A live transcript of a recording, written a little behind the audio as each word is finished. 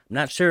I'm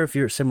not sure if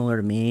you're similar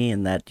to me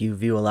in that you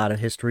view a lot of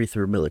history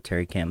through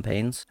military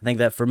campaigns. I think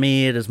that for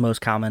me, it is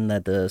most common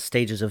that the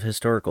stages of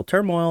historical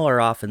turmoil are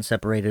often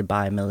separated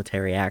by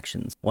military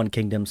actions. One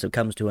kingdom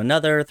succumbs to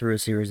another through a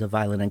series of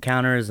violent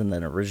encounters, and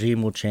then a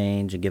regime will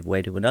change and give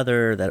way to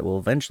another that will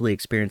eventually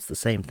experience the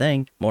same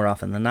thing more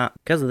often than not.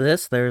 Because of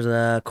this, there's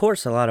of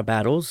course a lot of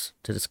battles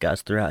to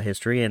discuss throughout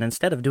history, and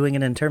instead of doing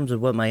it in terms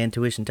of what my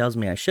intuition tells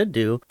me I should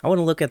do, I want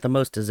to look at the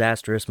most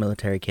disastrous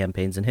military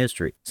campaigns in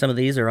history. Some of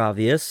these are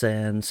obvious,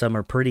 and some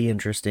are pretty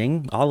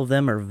interesting. All of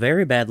them are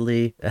very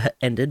badly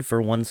ended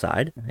for one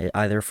side,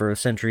 either for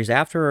centuries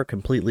after or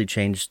completely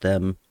changed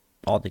them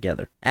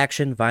altogether.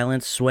 Action,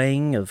 violence,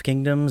 swaying of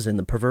kingdoms, and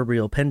the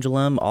proverbial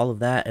pendulum, all of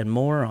that and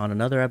more on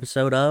another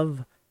episode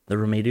of The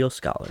Remedial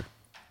Scholar.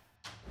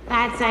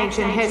 That's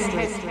ancient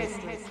history.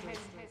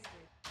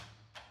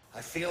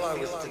 I feel I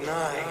was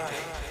denied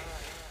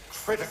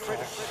critical,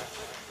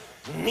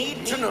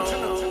 need to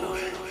know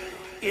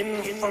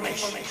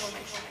information.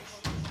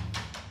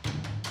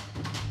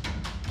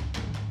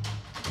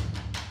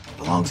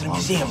 Belongs in a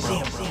museum,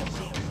 bro.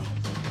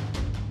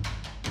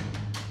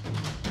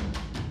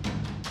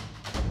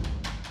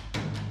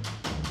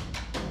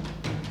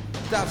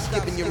 Stop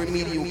skipping your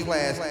remedial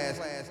class.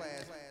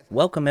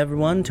 Welcome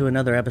everyone to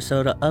another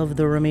episode of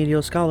The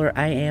Remedial Scholar.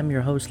 I am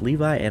your host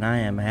Levi, and I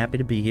am happy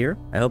to be here.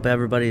 I hope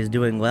everybody is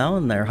doing well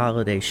in their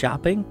holiday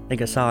shopping. I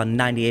think I saw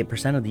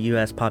 98% of the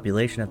US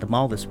population at the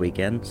mall this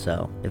weekend,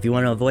 so if you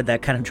want to avoid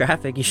that kind of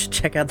traffic, you should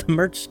check out the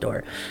merch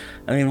store.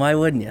 I mean, why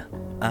wouldn't you?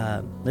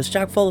 It's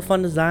chock full of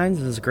fun designs.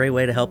 This is a great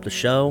way to help the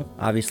show.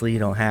 Obviously, you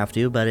don't have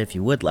to, but if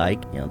you would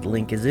like, the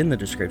link is in the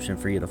description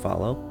for you to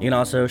follow. You can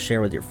also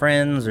share with your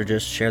friends or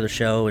just share the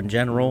show in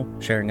general.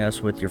 Sharing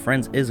us with your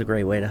friends is a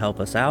great way to help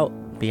us out.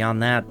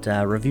 Beyond that,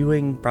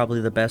 reviewing probably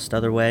the best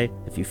other way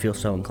if you feel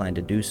so inclined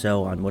to do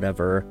so on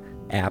whatever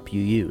app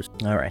you use.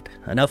 Alright,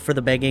 enough for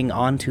the begging,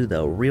 on to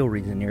the real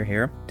reason you're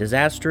here.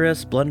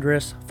 Disastrous,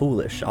 blunderous,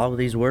 foolish. All of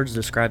these words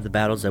describe the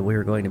battles that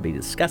we're going to be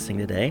discussing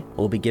today.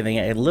 We'll be giving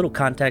a little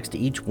context to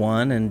each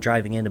one and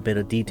driving in a bit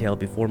of detail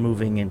before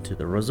moving into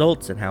the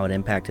results and how it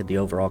impacted the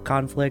overall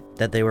conflict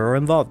that they were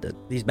involved in.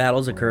 These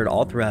battles occurred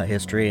all throughout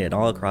history and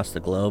all across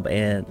the globe,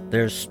 and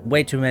there's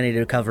way too many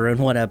to cover in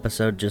one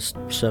episode, just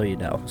so you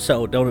know.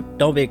 So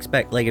don't be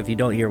if you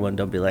don't hear one,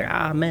 don't be like,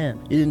 ah man,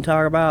 you didn't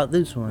talk about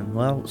this one.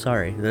 Well,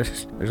 sorry,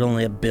 there's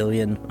only a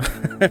billion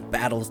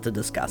battles to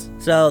discuss.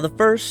 So the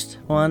first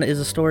one is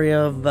a story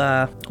of,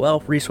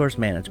 resource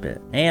management,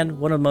 and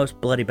one of the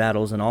most bloody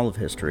battles in all of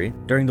history.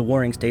 During the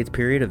Warring States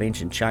period of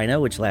ancient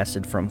China, which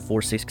lasted from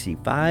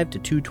 465 to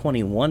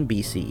 221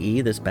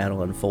 BCE, this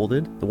battle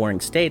unfolded. The Warring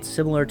States,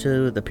 similar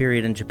to the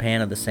period in Japan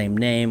of the same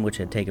name, which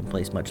had taken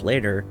place much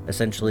later,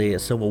 essentially a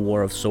civil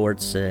war of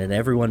sorts, and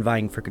everyone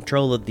vying for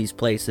control of these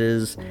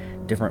places,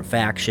 different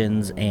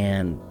factions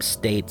and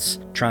states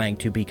trying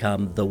to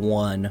become the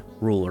one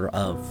ruler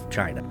of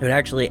China. It would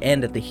actually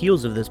end at the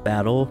heels of this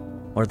battle,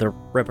 or the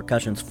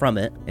repercussions from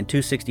it. In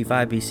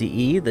 265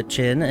 BCE, the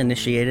Qin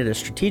initiated a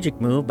strategic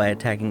move by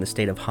attacking the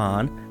state of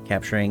Han,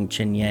 capturing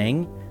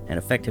Qinyang, and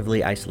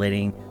effectively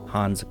isolating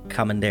Han's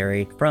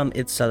commandery from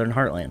its southern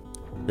heartland.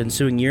 The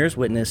ensuing years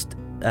witnessed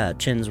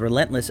Qin's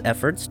relentless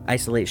efforts to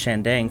isolate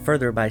Shandong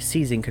further by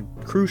seizing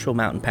crucial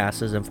mountain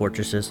passes and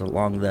fortresses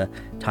along the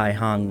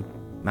Taihang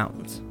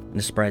Mountains. In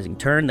a surprising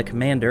turn, the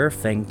commander,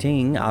 Feng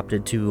Ting,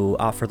 opted to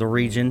offer the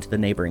region to the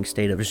neighboring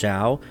state of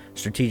Zhao,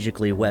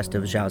 strategically west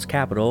of Zhao's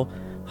capital,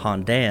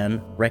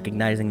 Handan.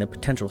 Recognizing the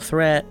potential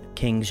threat,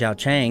 King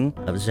Zhaochang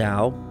of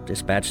Zhao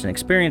dispatched an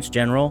experienced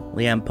general,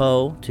 Lian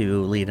Po,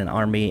 to lead an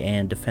army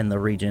and defend the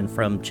region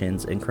from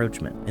Qin's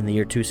encroachment. In the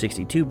year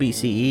 262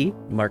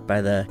 BCE, marked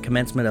by the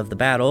commencement of the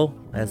battle,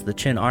 as the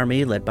Qin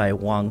army, led by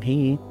Wang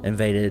He,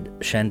 invaded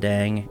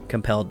Shandong,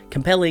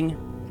 compelling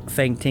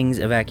Feng Ting's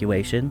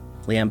evacuation.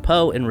 Lian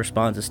Po, in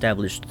response,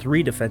 established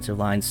 3 defensive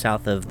lines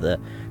south of the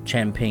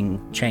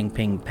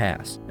Changping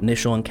Pass.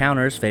 Initial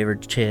encounters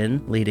favored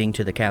Qin, leading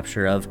to the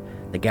capture of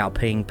the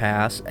Gaoping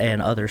Pass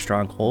and other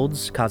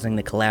strongholds, causing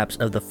the collapse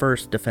of the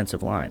first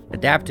defensive line.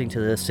 Adapting to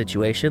this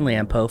situation,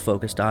 Lian Po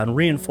focused on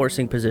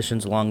reinforcing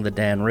positions along the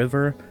Dan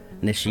River,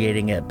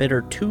 initiating a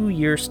bitter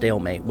 2-year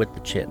stalemate with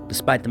the Qin.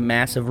 Despite the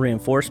massive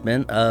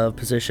reinforcement of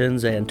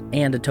positions and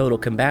a total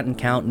combatant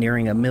count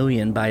nearing 1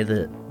 million by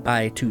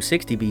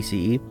 260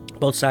 BCE,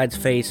 both sides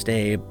faced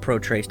a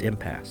protracted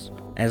impasse.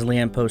 As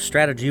Lian Po's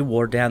strategy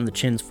wore down the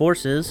Qin's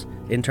forces,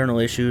 internal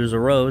issues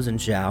arose in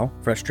Zhao.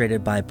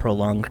 Frustrated by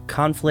prolonged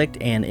conflict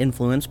and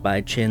influenced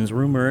by Qin's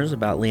rumors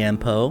about Lian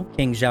Po,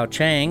 King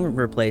Zhaochang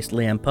replaced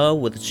Lian Po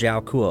with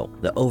Zhao Kuo,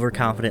 the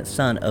overconfident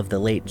son of the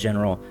late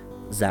general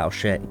Zhao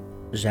Shi.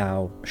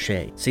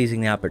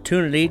 Seizing the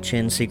opportunity,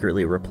 Qin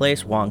secretly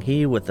replaced Wang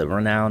He with the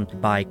renowned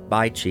Bai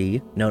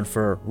Qi, known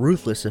for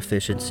ruthless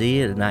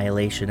efficiency and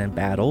annihilation in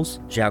battles.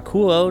 Zhao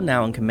Kuo,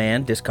 now in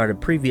command, discarded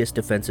previous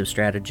defensive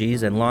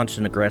strategies and launched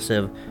an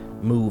aggressive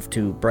move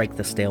to break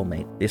the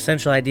stalemate. The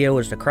essential idea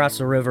was to cross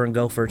the river and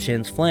go for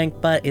Qin's flank,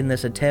 but in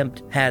this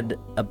attempt had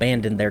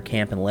abandoned their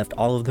camp and left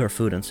all of their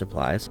food and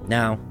supplies.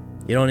 Now,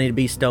 You don't need to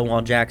be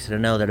Stonewall Jackson to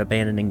know that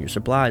abandoning your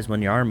supplies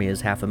when your army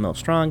is half a mil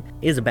strong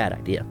is a bad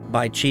idea.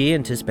 Bai Qi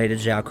anticipated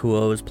Zhao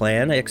Kuo's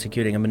plan,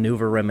 executing a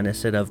maneuver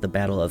reminiscent of the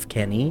Battle of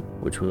Kenny,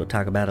 which we will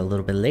talk about a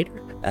little bit later.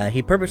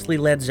 He purposely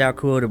led Zhao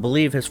Kuo to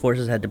believe his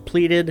forces had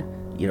depleted,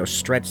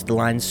 stretched the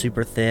lines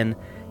super thin,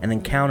 and then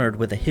countered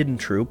with a hidden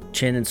troop.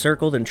 Qin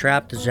encircled and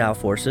trapped the Zhao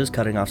forces,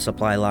 cutting off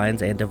supply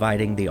lines and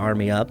dividing the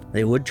army up.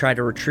 They would try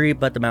to retreat,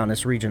 but the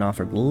mountainous region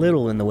offered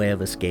little in the way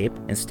of escape.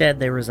 Instead,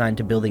 they resigned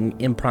to building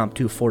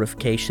impromptu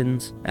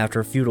fortifications. After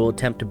a futile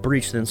attempt to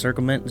breach the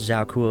encirclement,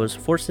 Zhao Kuo's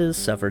forces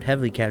suffered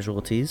heavy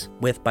casualties,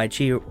 with Bai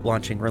Qi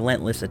launching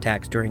relentless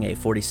attacks during a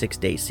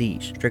 46-day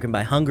siege. Stricken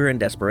by hunger and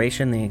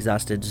desperation, the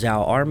exhausted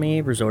Zhao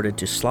army resorted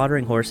to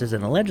slaughtering horses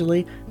and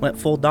allegedly went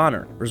full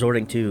Donner,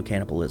 resorting to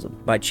cannibalism.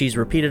 Bai Qi's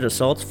repeated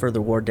assaults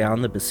further wore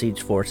down the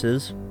besieged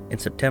forces. In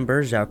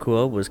September, Zhao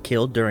Kuo was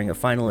killed during a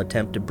final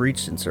attempt to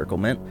breach the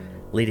encirclement,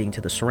 leading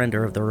to the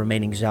surrender of the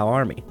remaining Zhao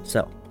army.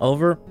 So,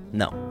 over?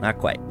 No, not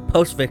quite.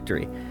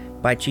 Post-victory,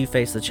 Bai Qi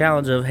faced the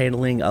challenge of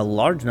handling a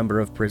large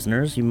number of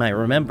prisoners. You might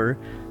remember,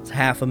 it's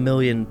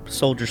 500,000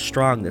 soldiers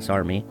strong, this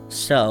army.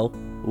 So,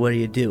 what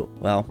do?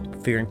 Well,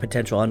 fearing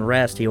potential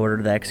unrest, he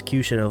ordered the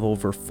execution of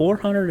over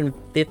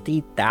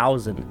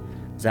 450,000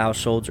 Zhao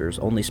soldiers,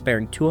 only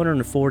sparing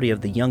 240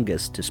 of the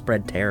youngest to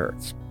spread terror.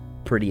 It's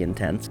pretty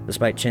intense.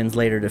 Despite Qin's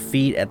later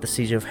defeat at the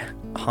Siege of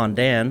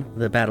Handan,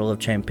 the Battle of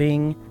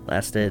Changping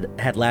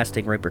had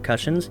lasting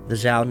repercussions. The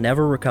Zhao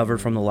never recovered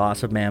from the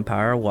loss of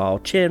manpower, while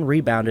Qin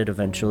rebounded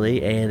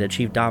eventually and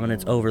achieved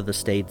dominance over the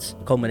states,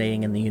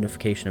 culminating in the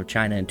unification of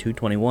China in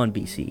 221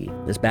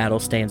 BCE. This battle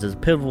stands as a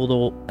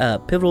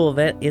pivotal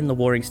event in the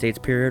Warring States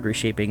period,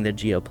 reshaping the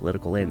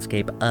geopolitical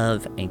landscape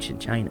of ancient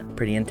China.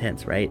 Pretty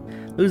intense, right?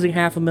 Losing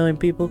 500,000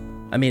 people?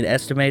 I mean,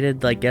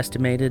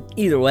 guesstimated.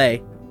 Either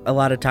way, a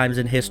lot of times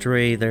in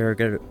history, they're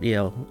gonna,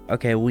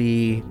 okay,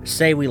 we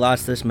say we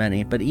lost this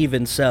many, but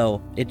even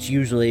so, it's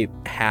usually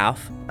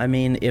half. I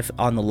mean, if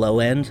on the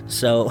low end,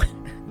 so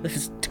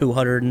there's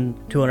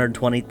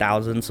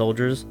 220,000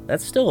 soldiers.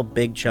 That's still a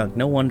big chunk.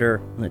 No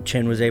wonder that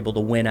Qin was able to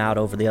win out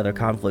over the other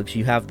conflicts.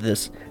 You have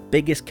this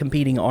biggest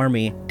competing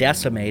army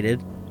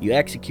decimated. You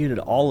executed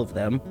all of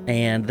them,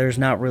 and there's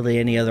not really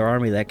any other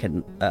army that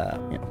can,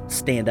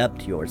 stand up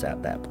to yours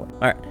at that point. All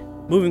right.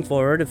 Moving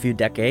forward a few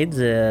decades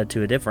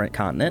to a different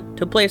continent,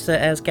 to a place that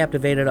has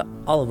captivated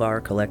all of our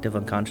collective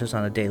unconscious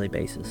on a daily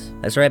basis.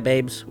 That's right,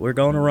 babes, we're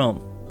going to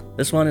Rome.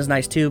 This one is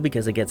nice too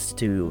because it gets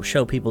to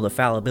show people the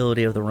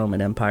fallibility of the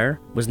Roman Empire.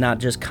 It was not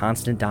just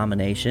constant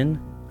domination.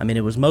 I mean,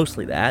 it was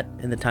mostly that.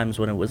 In the times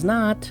when it was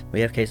not,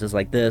 we have cases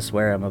like this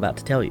where I'm about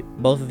to tell you.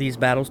 Both of these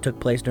battles took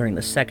place during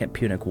the Second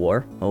Punic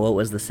War. Well, what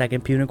was the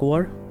Second Punic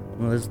War?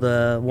 It was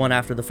the one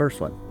after the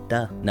first one.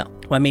 Duh. No.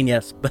 Well, I mean,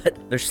 yes, but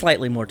there's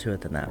slightly more to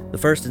it than that. The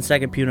First and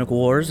Second Punic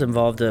Wars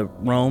involved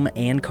Rome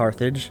and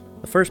Carthage.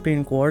 The First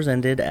Punic Wars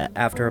ended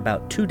after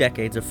about 2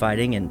 decades of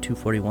fighting in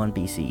 241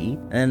 BCE,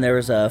 and then there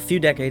was a few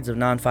decades of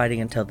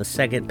non-fighting until the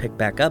second picked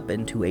back up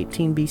in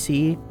 218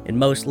 BCE. In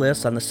most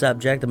lists on the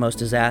subject, the most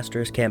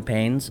disastrous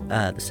campaigns,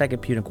 the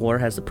Second Punic War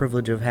has the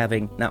privilege of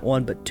having not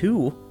one but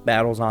 2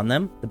 battles on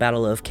them. The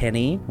Battle of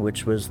Kenny,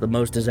 which was the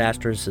most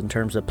disastrous in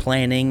terms of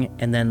planning,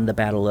 and then the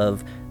Battle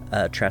of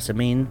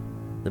Trasimene.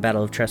 The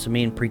Battle of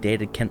Trasimene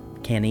predated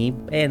Kenny,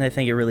 and I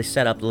think it really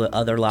set up the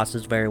other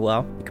losses very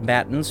well. The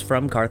combatants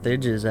from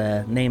Carthage is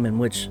a name in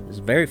which is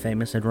very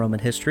famous in Roman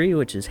history,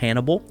 which is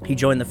Hannibal. He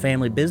joined the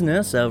family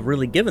business of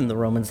really giving the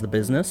Romans the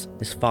business.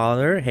 His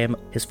father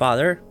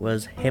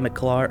was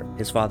Hamilcar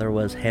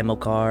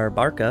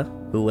Barca,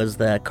 who was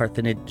the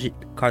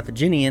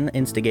Carthaginian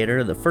instigator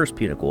of the First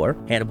Punic War.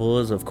 Hannibal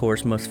is, of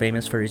course, most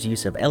famous for his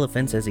use of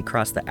elephants as he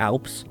crossed the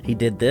Alps. He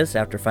did this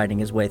after fighting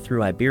his way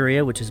through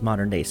Iberia, which is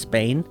modern-day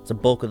Spain. The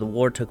bulk of the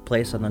war took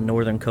place on the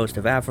northern coast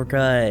of Africa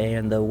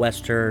and the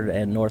western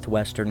and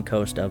northwestern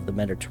coast of the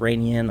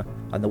Mediterranean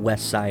on the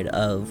west side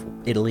of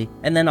Italy.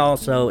 And then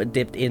also it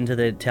dipped into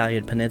the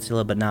Italian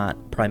peninsula, but not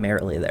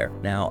primarily there.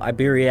 Now,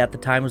 Iberia at the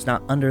time was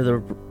not under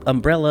the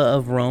umbrella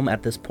of Rome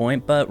at this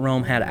point, but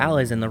Rome had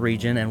allies in the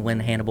region, and when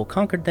Hannibal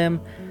conquered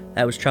them,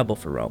 that was trouble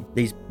for Rome.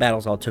 These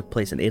battles all took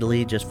place in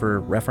Italy, just for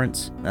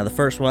reference. Now, the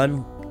first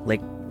one,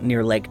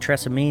 near Lake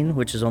Trasimene,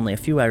 which is only a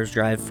few hours'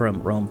 drive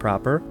from Rome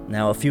proper.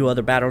 Now, a few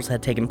other battles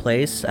had taken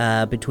place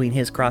between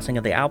his crossing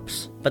of the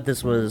Alps, but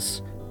this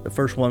was the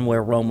first one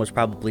where Rome was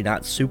probably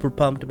not super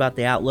pumped about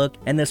the outlook,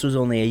 and this was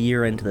only a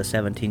year into the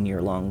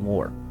 17-year-long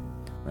war.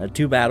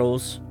 2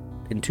 battles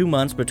in 2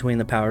 months between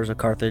the powers of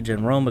Carthage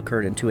and Rome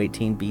occurred in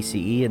 218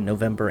 BCE in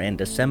November and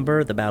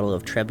December, the Battle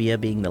of Trebia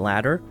being the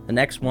latter. The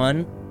next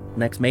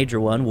major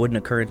one wouldn't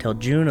occur until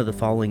June of the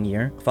following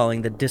year.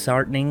 Following the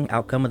disheartening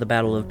outcome of the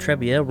Battle of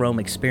Trebia, Rome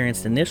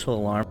experienced initial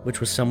alarm,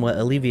 which was somewhat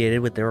alleviated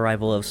with the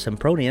arrival of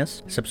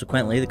Sempronius.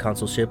 Subsequently, the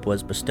consulship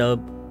was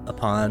bestowed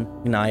upon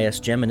Gnaeus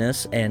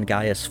Geminus and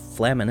Gaius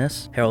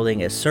Flaminius,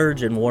 heralding a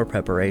surge in war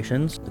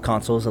preparations. The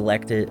consuls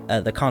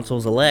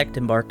elect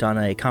embarked on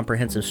a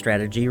comprehensive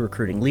strategy,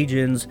 recruiting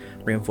legions,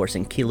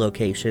 reinforcing key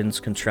locations,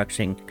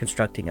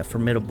 constructing a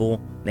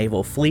formidable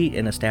naval fleet,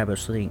 and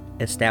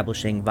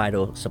establishing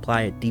vital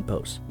supply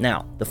depots.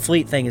 Now, the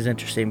fleet thing is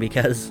interesting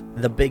because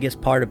the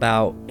biggest part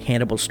about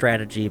Hannibal's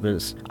strategy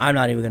was, I'm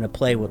not even going to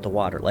play with the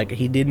water. Like,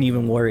 he didn't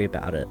even worry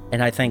about it.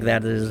 And I think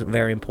that is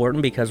very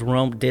important because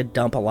Rome did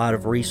dump a lot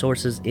of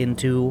resources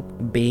into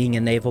being a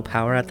naval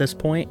power at this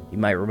point. You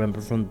might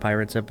remember from the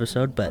Pirates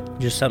episode, but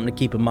just something to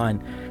keep in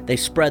mind. They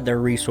spread their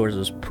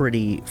resources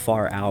pretty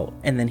far out,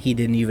 and then he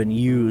didn't even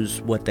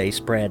use what they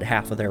spread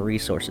half of their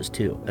resources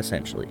to,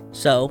 essentially.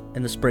 So,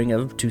 in the spring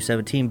of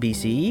 217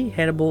 BCE,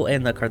 Hannibal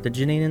and the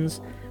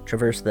Carthaginians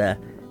traversed the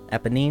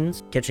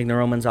Apennines, catching the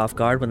Romans off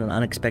guard with an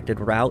unexpected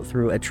route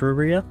through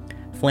Etruria.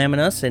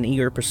 Flaminius, in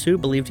eager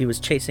pursuit, believed he was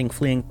chasing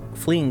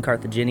fleeing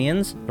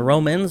Carthaginians. The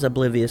Romans,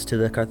 oblivious to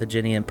the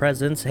Carthaginian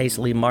presence,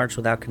 hastily marched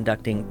without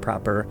conducting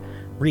proper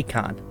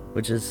recon,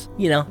 which is,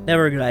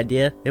 never a good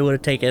idea. It would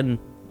have taken,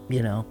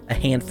 a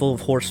handful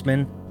of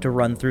horsemen to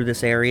run through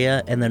this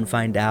area and then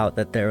find out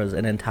that there was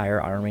an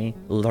entire army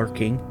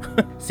lurking.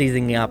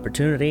 Seizing the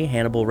opportunity,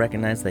 Hannibal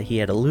recognized that he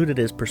had eluded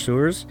his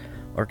pursuers,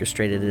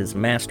 orchestrated his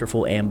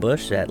masterful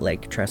ambush at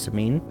Lake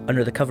Trasimene.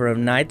 Under the cover of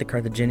night, the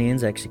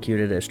Carthaginians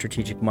executed a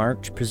strategic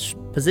march,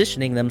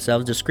 positioning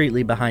themselves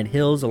discreetly behind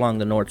hills along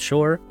the north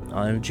shore.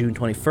 On June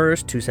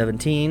 21st,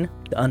 217,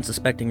 the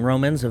unsuspecting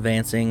Romans,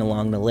 advancing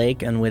along the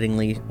lake,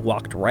 unwittingly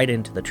walked right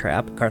into the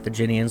trap.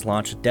 Carthaginians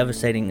launched a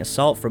devastating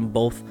assault from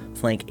both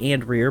flank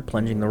and rear,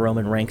 plunging the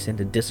Roman ranks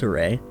into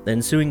disarray. The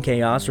ensuing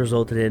chaos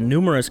resulted in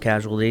numerous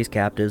casualties,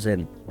 captives,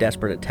 and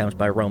desperate attempts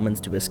by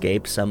Romans to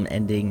escape, some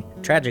ending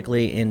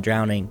tragically in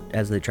drowning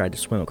as they tried to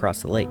swim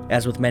across the lake.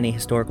 As with many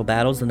historical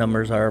battles, the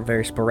numbers are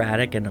very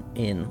sporadic and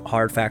in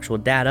hard factual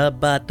data,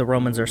 but the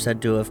Romans are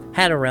said to have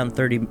had around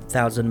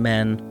 30,000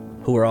 men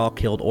who were all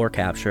killed or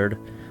captured,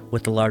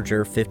 with the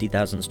larger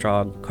 50,000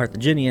 strong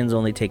Carthaginians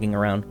only taking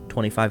around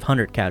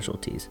 2,500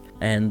 casualties.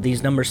 And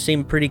these numbers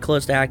seem pretty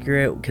close to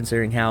accurate,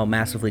 considering how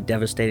massively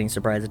devastating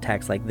surprise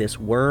attacks like this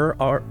were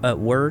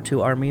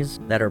to armies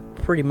that are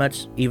pretty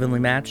much evenly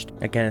matched.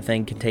 That kind of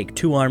thing can take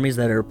two armies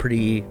that are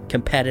pretty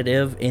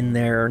competitive in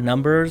their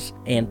numbers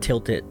and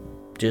tilt it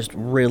just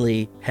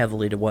really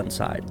heavily to one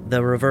side.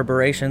 The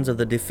reverberations of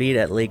the defeat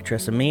at Lake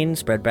Trasimene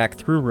spread back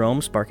through Rome,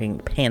 sparking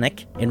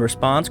panic. In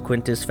response,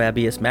 Quintus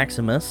Fabius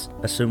Maximus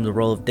assumed the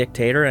role of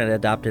dictator and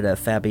adopted a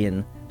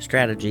Fabian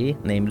strategy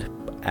named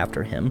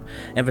after him,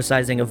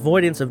 emphasizing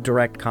avoidance of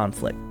direct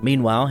conflict.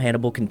 Meanwhile,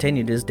 Hannibal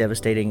continued his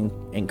devastating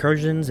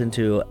incursions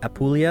into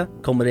Apulia,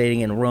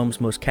 culminating in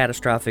Rome's most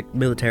catastrophic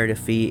military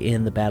defeat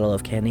in the Battle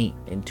of Cannae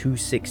in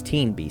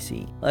 216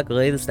 BC.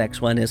 Luckily, this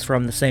next one is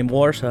from the same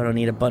war, so I don't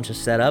need a bunch of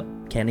setup.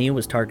 Cannae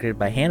was targeted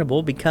by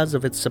Hannibal because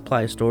of its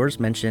supply stores.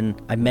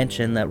 I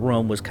mentioned that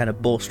Rome was kind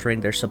of bolstering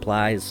their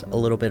supplies a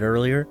little bit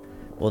earlier.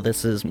 Well,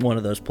 this is one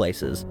of those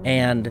places.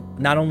 And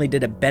not only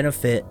did it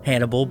benefit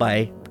Hannibal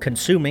by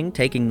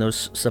taking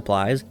those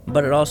supplies,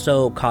 but it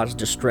also caused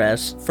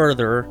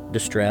further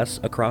distress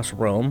across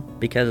Rome,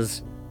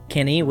 because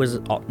Cannae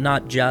was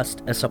not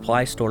just a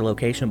supply store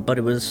location, but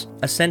it was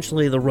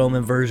essentially the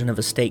Roman version of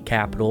a state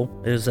capital.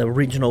 It was a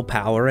regional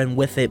power, and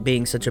with it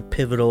being such a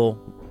pivotal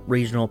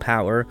regional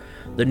power,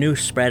 the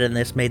news spread, and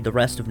this made the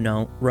rest of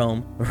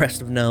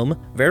Rome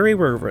very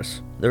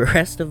nervous. The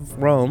rest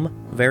of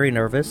Rome very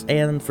nervous,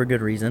 and for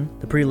good reason.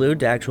 The prelude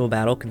to actual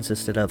battle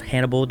consisted of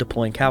Hannibal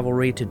deploying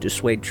cavalry to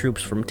dissuade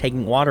troops from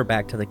taking water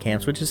back to the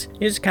camps, which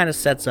just kind of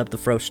sets up the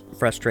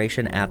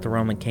frustration at the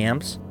Roman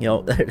camps.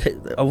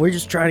 We're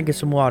just trying to get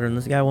some water, and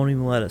this guy won't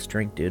even let us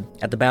drink, dude.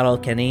 At the Battle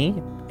of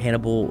Cannae,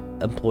 Hannibal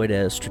employed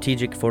a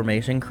strategic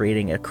formation,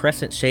 creating a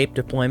crescent-shaped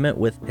deployment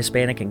with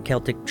Hispanic and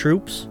Celtic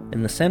troops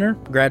in the center,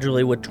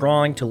 gradually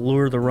withdrawing to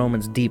lure the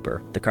Romans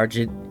deeper. The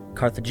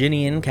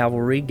Carthaginian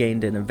cavalry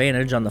gained an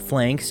advantage on the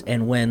flanks,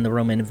 and when the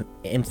Roman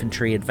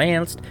infantry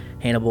advanced,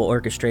 Hannibal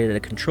orchestrated a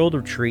controlled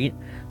retreat,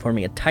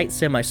 forming a tight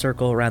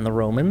semicircle around the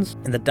Romans.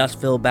 In the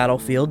dust-filled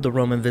battlefield, the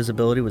Roman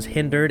visibility was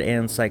hindered,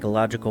 and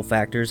psychological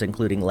factors,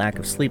 including lack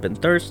of sleep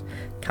and thirst,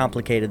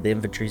 complicated the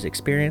infantry's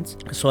experience.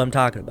 That's what I'm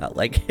talking about.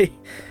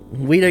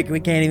 We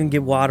can't even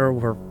get water.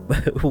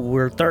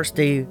 We're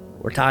thirsty.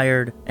 We're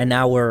tired, and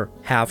now we're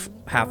half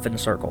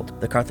encircled.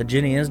 The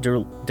Carthaginians,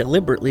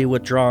 deliberately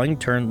withdrawing,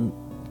 turned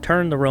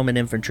the Roman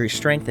infantry's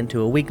strength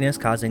into a weakness,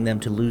 causing them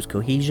to lose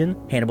cohesion.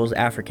 Hannibal's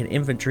African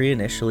infantry,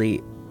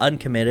 initially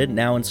uncommitted,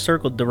 now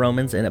encircled the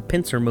Romans in a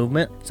pincer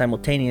movement.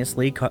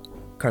 Simultaneously,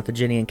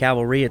 Carthaginian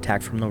cavalry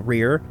attacked from the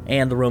rear,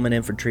 and the Roman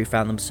infantry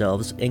found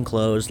themselves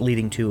enclosed,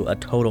 leading to a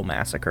total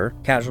massacre.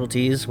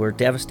 Casualties were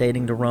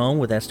devastating to Rome,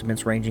 with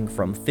estimates ranging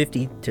from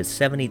 50 to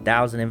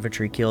 70,000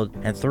 infantry killed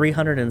and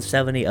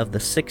 370 of the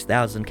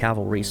 6,000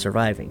 cavalry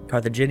surviving.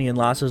 Carthaginian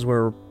losses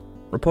were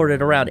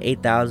reported around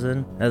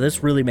 8,000. Now,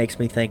 this really makes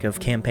me think of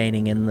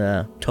campaigning in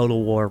the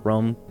Total War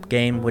Rome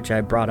game, which I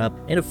brought up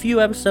in a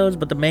few episodes,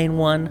 but the main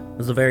one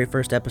was the very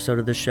first episode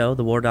of the show,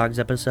 the War Dogs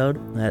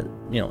episode, that,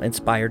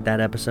 inspired that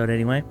episode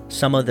anyway.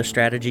 Some of the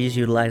strategies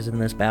utilized in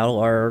this battle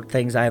are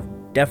things I've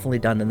definitely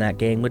done in that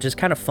game, which is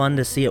kind of fun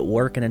to see it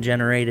work in a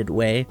generated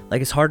way.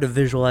 Like, it's hard to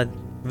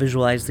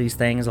visualize these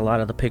things. A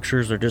lot of the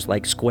pictures are just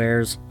like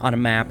squares on a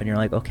map, and you're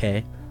like,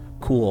 okay,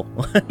 cool.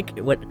 Like,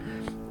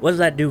 what does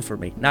that do for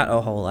me? Not a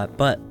whole lot,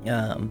 but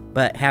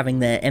having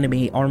the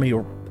enemy army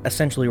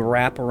essentially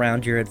wrap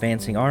around your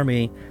advancing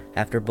army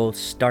after both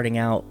starting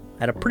out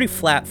at a pretty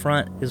flat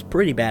front is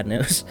pretty bad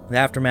news. The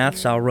aftermath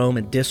saw Rome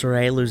in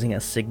disarray, losing a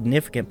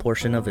significant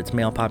portion of its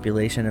male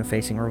population and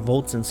facing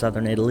revolts in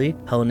southern Italy.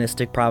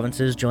 Hellenistic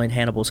provinces joined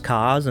Hannibal's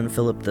cause, and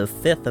Philip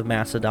V of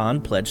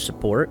Macedon pledged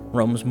support.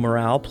 Rome's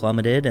morale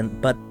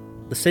plummeted, but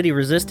the city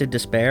resisted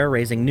despair,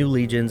 raising new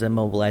legions and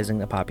mobilizing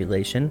the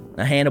population.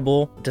 Now,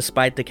 Hannibal,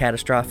 despite the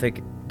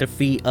catastrophic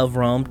defeat of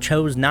Rome,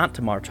 chose not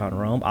to march on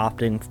Rome,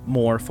 opting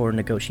more for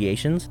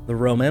negotiations. The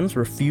Romans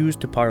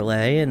refused to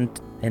parley and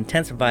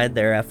intensified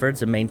their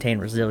efforts and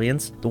maintained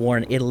resilience. The war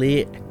in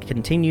Italy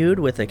continued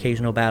with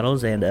occasional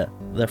battles and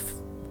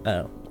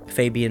the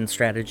Fabian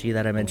strategy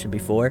that I mentioned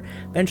before,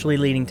 eventually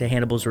leading to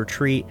Hannibal's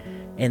retreat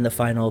and the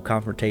final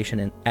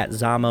confrontation at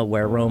Zama,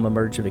 where Rome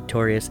emerged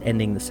victorious,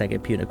 ending the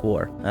Second Punic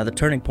War. Now, the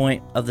turning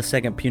point of the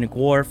Second Punic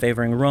War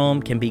favoring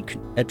Rome can be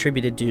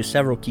attributed to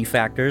several key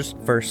factors.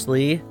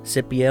 Firstly,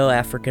 Scipio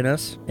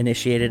Africanus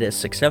initiated a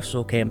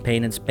successful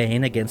campaign in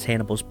Spain against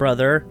Hannibal's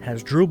brother,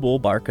 Hasdrubal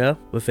Barca,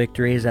 with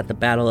victories at the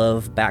Battle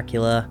of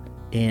Bacula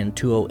in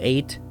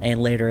 208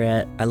 and later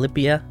at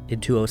Alypia in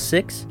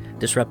 206,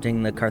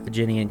 disrupting the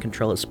Carthaginian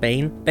control of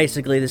Spain.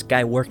 Basically, this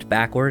guy worked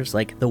backwards,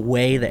 like the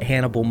way that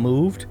Hannibal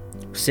moved.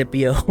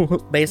 Scipio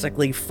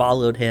basically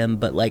followed him,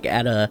 but like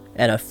at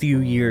a few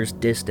years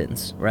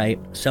distance, right?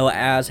 So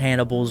as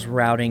Hannibal's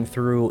routing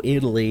through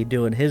Italy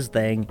doing his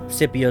thing,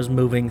 Scipio's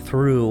moving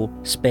through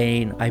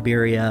Spain,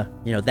 Iberia,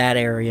 that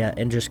area,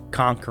 and just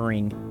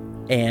conquering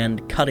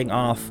and cutting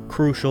off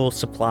crucial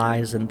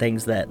supplies and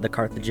things that the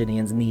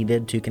Carthaginians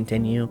needed to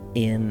continue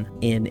in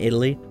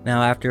Italy.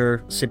 Now,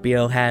 after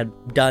Scipio had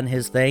done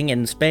his thing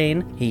in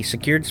Spain, he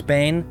secured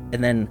Spain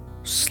and then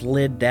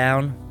slid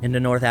down into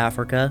North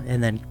Africa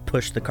and then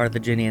pushed the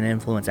Carthaginian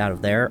influence out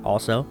of there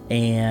also.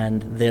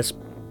 And this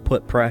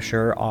put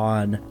pressure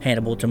on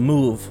Hannibal to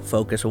move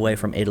focus away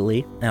from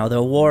Italy. Now,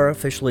 the war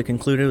officially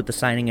concluded with the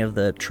signing of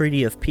the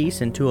Treaty of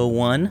Peace in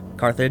 201.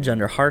 Carthage,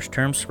 under harsh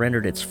terms,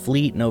 surrendered its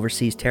fleet and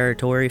overseas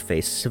territory,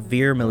 faced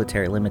severe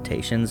military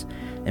limitations,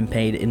 and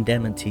paid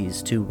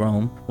indemnities to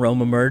Rome.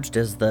 Rome emerged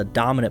as the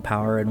dominant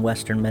power in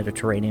Western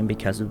Mediterranean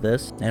because of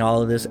this, and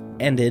all of this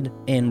ended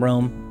in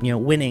Rome,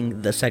 winning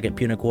the Second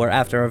Punic War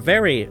after a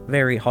very,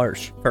 very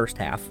harsh first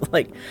half.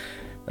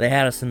 They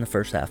had us in the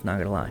first half, not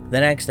gonna lie. The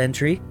next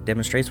entry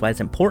demonstrates why it's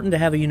important to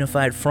have a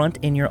unified front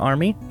in your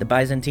army. The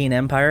Byzantine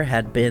Empire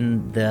had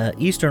been the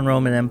Eastern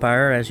Roman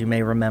Empire, as you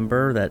may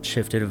remember, that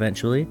shifted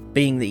eventually.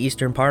 Being the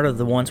eastern part of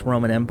the once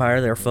Roman Empire,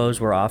 their foes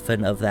were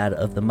often of that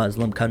of the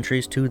Muslim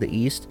countries to the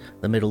east,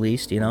 the Middle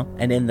East,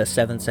 And in the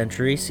 7th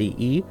century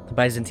CE, the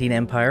Byzantine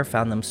Empire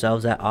found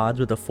themselves at odds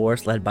with a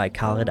force led by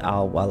Khalid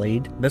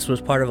al-Walid. This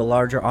was part of a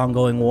larger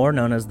ongoing war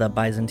known as the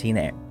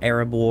Byzantine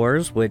Arab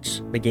Wars,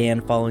 which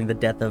began following the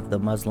death of the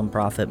Muslim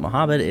prophet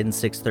Muhammad in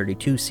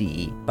 632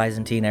 CE.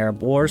 Byzantine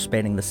Arab Wars,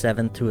 spanning the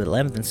 7th to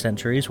 11th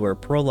centuries, were a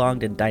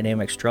prolonged and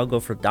dynamic struggle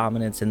for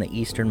dominance in the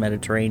Eastern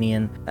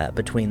Mediterranean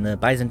between the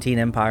Byzantine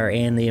Empire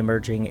and the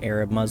emerging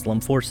Arab Muslim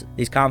forces.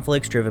 These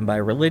conflicts, driven by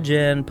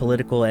religion,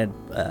 political, and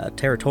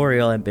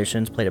territorial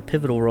ambitions, played a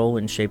pivotal role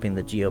in shaping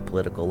the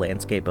geopolitical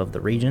landscape of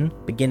the region.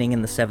 Beginning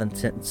in the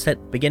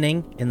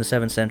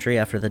 7th century,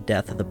 after the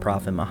death of the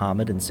prophet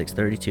Muhammad in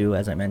 632,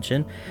 as I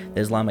mentioned,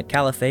 the Islamic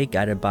Caliphate,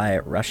 guided by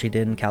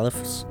Rashidun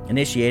Caliphs,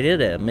 initiated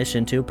a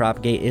mission to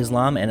propagate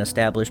Islam and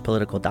establish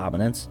political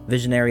dominance.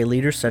 Visionary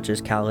leaders such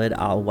as Khalid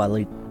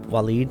al-Walid,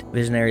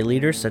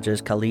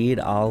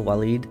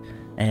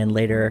 and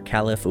later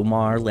Caliph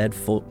Umar led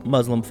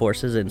Muslim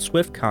forces in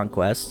swift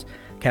conquests,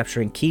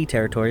 capturing key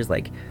territories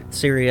like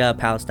Syria,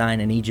 Palestine,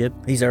 and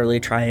Egypt. These early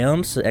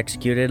triumphs,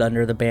 executed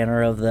under the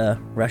banner of the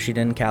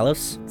Rashidun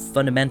Caliphs,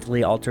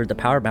 fundamentally altered the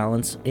power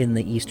balance in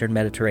the Eastern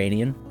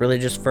Mediterranean.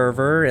 Religious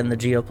fervor and the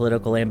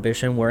geopolitical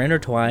ambition were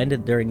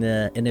intertwined during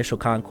the initial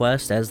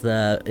conquest as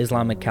the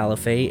Islamic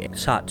Caliphate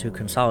sought to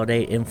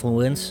consolidate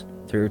influence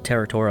through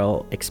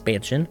territorial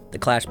expansion. The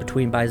clash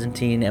between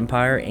Byzantine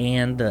Empire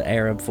and the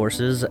Arab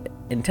forces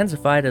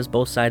intensified as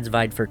both sides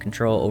vied for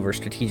control over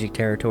strategic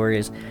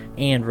territories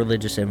and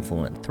religious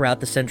influence. Throughout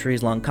the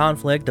centuries-long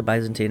conflict, the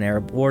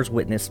Byzantine-Arab Wars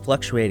witnessed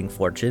fluctuating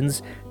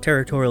fortunes,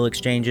 territorial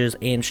exchanges,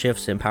 and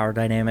shifts in power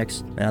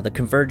dynamics. Now, the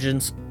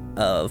convergence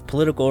of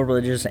political,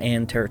 religious,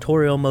 and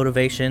territorial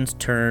motivations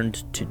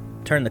turned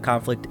turned the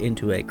conflict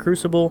into a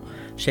crucible,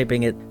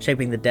 shaping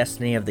the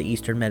destiny of the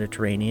Eastern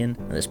Mediterranean.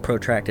 And this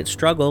protracted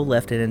struggle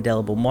left an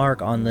indelible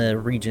mark on the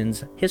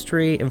region's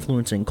history,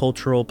 influencing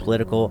cultural,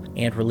 political,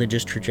 and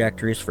religious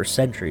trajectories for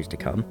centuries to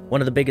come.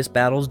 One of the biggest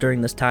battles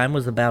during this time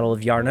was the Battle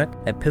of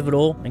Yarmouk. A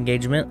pivotal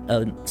engagement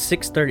of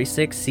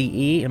 636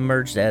 CE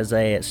emerged as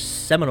a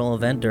seminal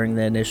event during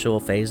the initial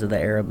phase of the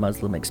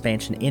Arab-Muslim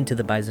expansion into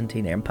the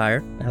Byzantine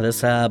Empire. Now,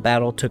 this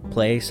battle took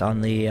place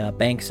on the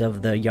banks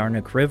of the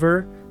Yarmouk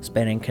River,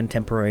 spanning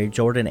contemporary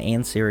Jordan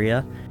and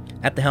Syria.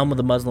 At the helm of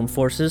the Muslim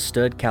forces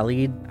stood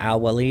Khalid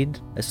al-Walid,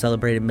 a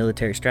celebrated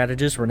military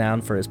strategist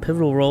renowned for his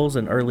pivotal roles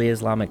in early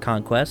Islamic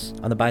conquests.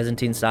 On the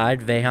Byzantine side,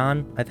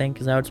 Vahan, I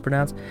think is how it's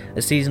pronounced,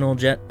 a seasonal,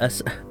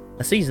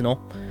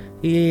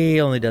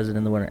 he only does it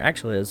in the winter.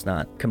 Actually, it's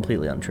not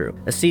completely untrue.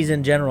 A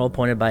seasoned general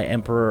appointed by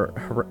Emperor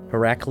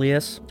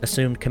Heraclius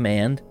assumed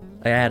command,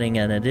 adding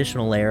an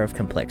additional layer of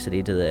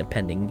complexity to the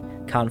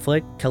impending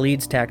conflict.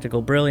 Khalid's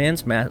tactical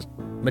brilliance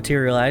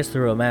materialized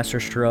through a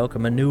masterstroke, a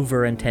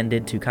maneuver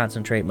intended to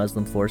concentrate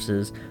Muslim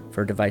forces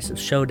for a divisive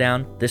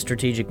showdown. This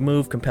strategic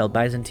move compelled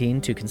Byzantine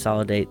to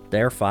consolidate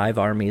their 5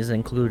 armies,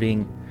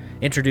 including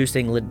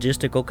introducing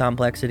logistical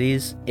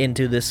complexities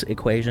into this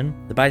equation.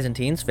 The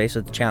Byzantines, faced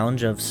with the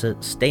challenge of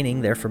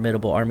sustaining their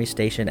formidable army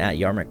station at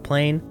Yarmouk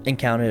Plain,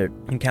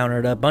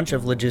 encountered a bunch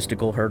of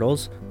logistical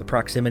hurdles. The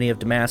proximity of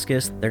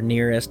Damascus, their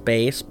nearest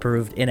base,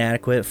 proved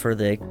inadequate for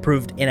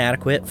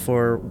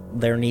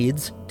their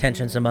needs.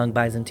 Tensions among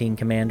Byzantine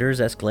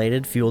commanders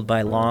escalated, fueled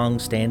by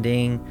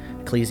long-standing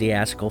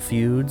ecclesiastical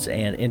feuds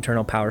and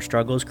internal power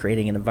struggles,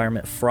 creating an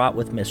environment fraught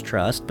with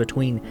mistrust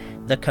between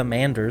the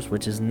commanders,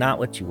 which is not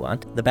what you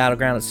want. The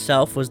battleground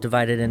itself was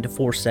divided into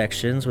 4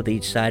 sections, with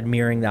each side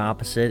mirroring the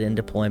opposite in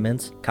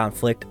deployments.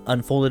 Conflict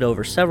unfolded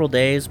over several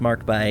days,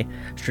 marked by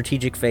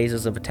strategic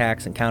phases of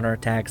attacks and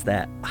counterattacks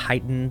that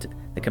heightened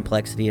the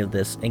complexity of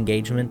this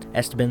engagement.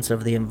 Estimates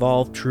of the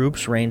involved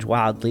troops range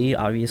wildly.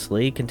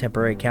 Obviously,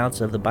 contemporary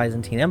accounts of the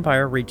Byzantine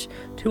Empire reached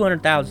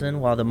 200,000,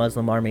 while the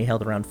Muslim army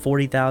held around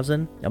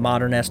 40,000.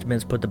 Modern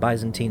estimates put the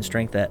Byzantine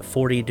strength at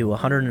 40 to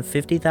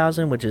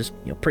 150,000, which is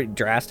pretty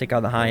drastic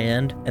on the high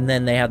end. And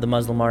then they have the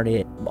Muslim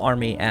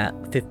army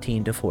at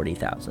 15 to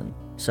 40,000.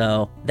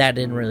 So that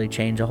didn't really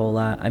change a whole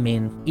lot. I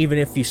mean, even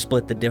if you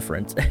split the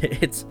difference,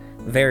 it's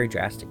very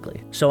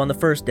drastically. So on the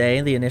first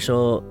day, the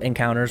initial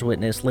encounters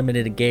witnessed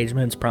limited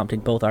engagements, prompting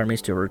both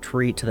armies to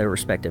retreat to their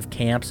respective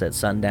camps at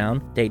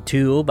sundown. Day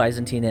 2,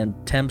 Byzantine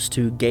attempts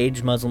to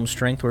gauge Muslim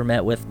strength were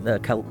met with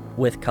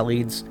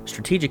Khalid's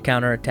strategic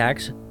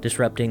counterattacks,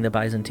 disrupting the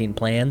Byzantine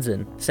plans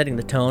and setting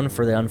the tone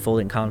for the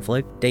unfolding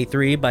conflict. Day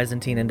 3,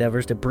 Byzantine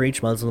endeavors to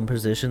breach Muslim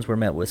positions were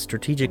met with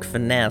strategic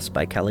finesse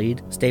by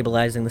Khalid,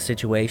 stabilizing the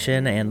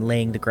situation and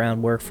laying the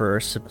groundwork for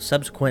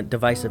subsequent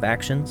divisive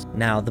actions.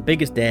 Now, the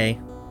biggest day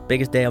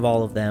of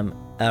all of them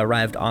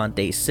arrived on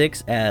day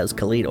 6 as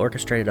Khalid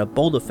orchestrated a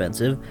bold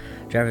offensive,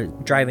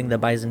 driving the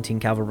Byzantine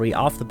cavalry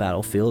off the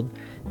battlefield.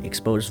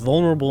 Exposed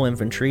vulnerable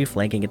infantry,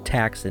 flanking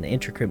attacks, and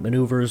intricate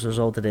maneuvers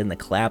resulted in the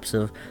collapse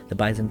of the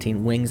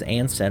Byzantine wings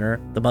and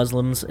center. The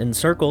Muslims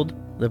encircled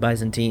the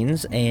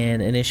Byzantines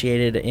and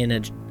initiating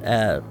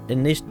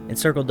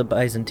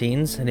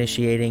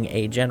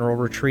a general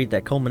retreat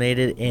that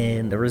culminated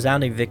in the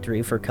resounding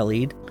victory for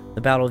Khalid. The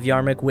Battle of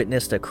Yarmouk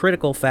witnessed a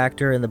critical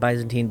factor in the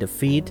Byzantine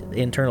defeat: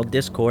 the internal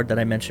discord that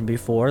I mentioned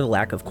before, the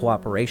lack of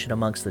cooperation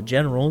amongst the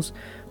generals.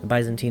 The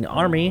Byzantine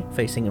army,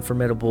 facing a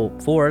formidable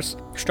force,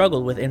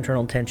 struggled with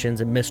internal tensions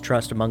and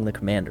mistrust among the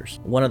commanders.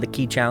 One of the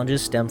key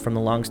challenges stemmed from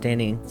the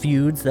long-standing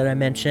feuds that I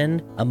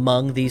mentioned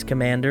among these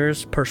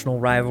commanders. Personal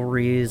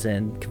rivalries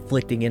and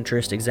conflicting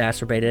interests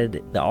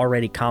exacerbated the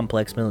already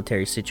complex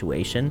military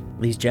situation.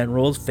 These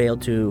generals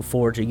failed to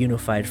forge a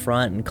unified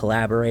front and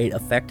collaborate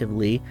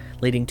effectively,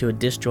 leading to a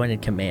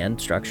disjointed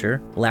command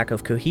structure. Lack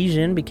of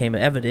cohesion became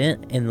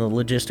evident in the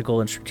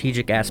logistical and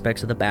strategic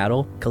aspects of the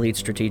battle. Khalid's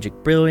strategic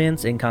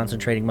brilliance in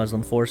concentrating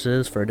Muslim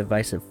forces for a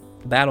divisive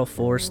battle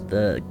forced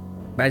the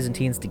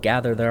Byzantines to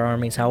gather their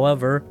armies.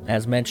 However,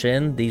 as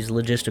mentioned, these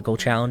logistical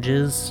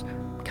challenges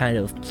kind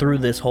of threw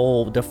this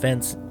whole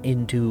defense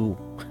into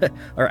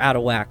or out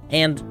of whack.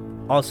 And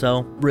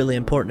also, really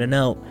important to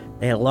note,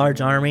 they had a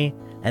large army,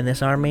 and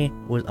this army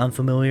was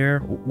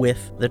unfamiliar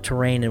with the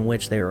terrain in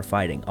which they were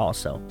fighting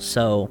also.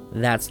 So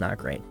that's not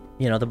great.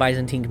 The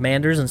Byzantine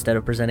commanders, instead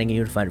of presenting a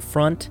unified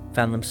front,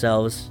 found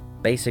themselves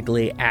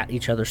basically at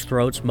each other's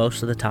throats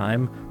most of the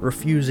time,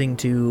 refusing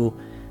to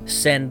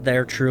send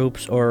their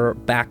troops or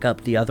back up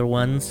the other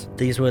ones.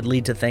 These would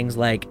lead to things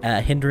like a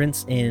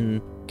hindrance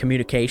in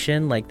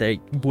communication, like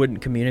they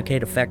wouldn't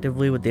communicate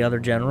effectively with the other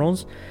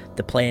generals.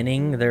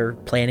 Their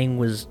planning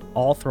was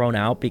all thrown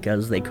out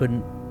because they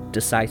couldn't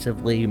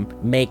decisively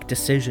make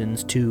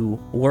decisions to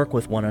work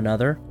with one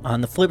another. On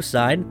the flip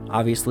side,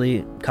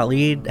 obviously,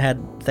 Khalid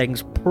had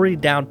things pretty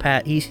down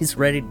pat. He's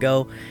ready to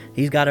go.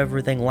 He's got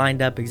everything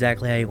lined up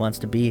exactly how he wants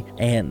to be,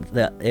 and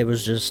it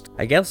was just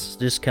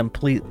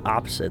complete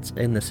opposites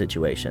in the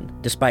situation.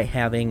 Despite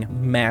having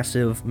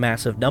massive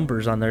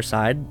numbers on their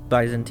side,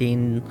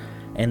 Byzantine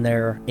and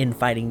their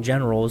infighting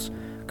generals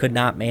could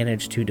not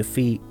manage to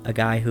defeat a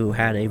guy who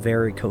had a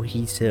very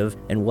cohesive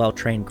and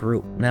well-trained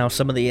group. Now,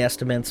 some of the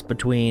estimates of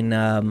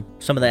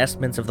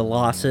the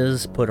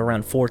losses put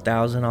around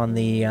 4,000 on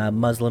the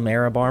Muslim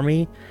Arab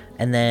army,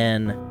 and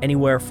then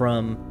anywhere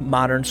from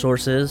modern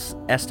sources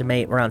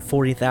estimate around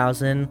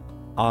 40,000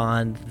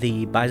 on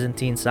the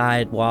Byzantine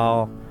side,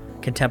 while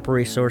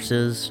contemporary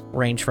sources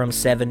range from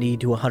 70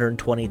 to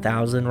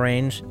 120,000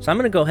 range. So I'm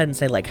going to go ahead and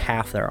say like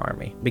half their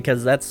army,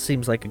 because that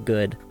seems like a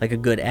good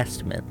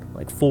estimate,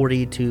 like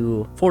 40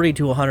 to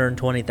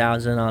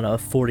 120,000 on a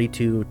 40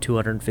 to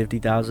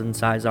 250,000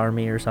 size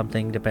army or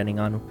something,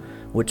 depending on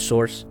which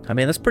source. I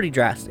mean, that's pretty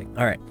drastic.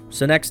 All right,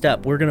 so next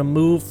up, we're going to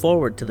move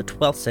forward to the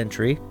 12th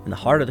century in the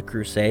heart of the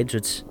Crusades,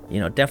 which,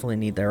 definitely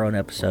need their own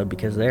episode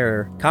because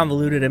they're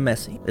convoluted and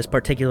messy. This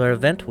particular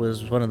event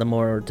was one of the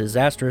more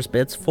disastrous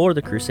bits for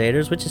the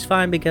Crusaders, which is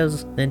fine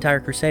because the entire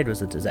crusade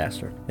was a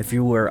disaster. If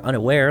you were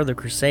unaware, the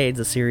Crusades,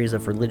 a series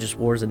of religious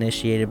wars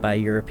initiated by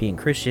European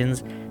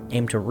Christians,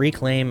 aimed to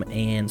reclaim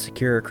and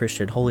secure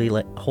Christian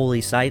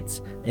holy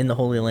sites in the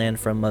Holy Land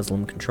from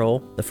Muslim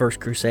control. The First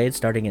Crusade,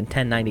 starting in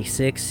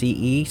 1096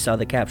 CE, saw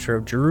the capture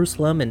of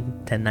Jerusalem in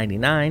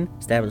 1099,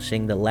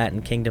 establishing the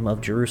Latin Kingdom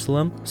of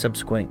Jerusalem.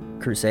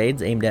 Subsequent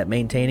crusades aimed at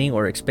maintaining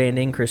or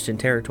expanding Christian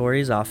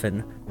territories,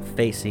 often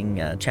facing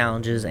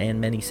challenges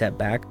and many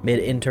setbacks.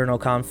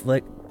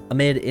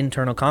 Amid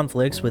internal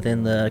conflicts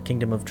within the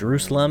Kingdom of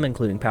Jerusalem,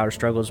 including power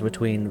struggles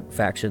between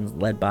factions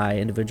led by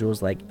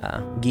individuals like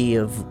Guy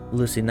of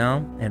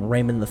Lusignan and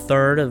Raymond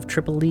III of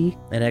Tripoli,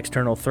 and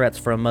external threats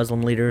from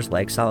Muslim leaders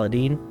like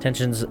Saladin,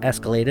 tensions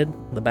escalated.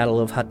 The Battle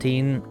of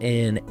Hattin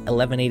in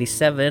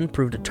 1187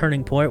 proved a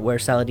turning point where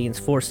Saladin's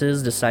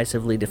forces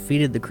decisively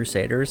defeated the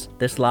Crusaders.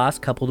 This loss,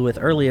 coupled with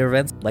earlier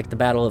events like the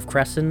Battle of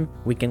Cresson,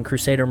 weakened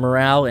Crusader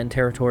morale and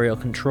territorial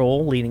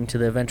control, leading to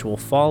the eventual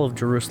fall of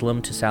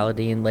Jerusalem to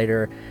Saladin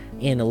later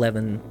in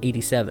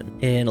 1187.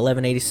 In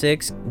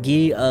 1186,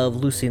 Guy of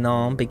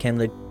Lusignan became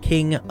the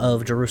king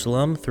of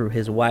Jerusalem through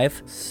his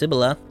wife,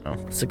 Sibylla,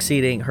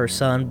 succeeding her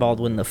son,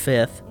 Baldwin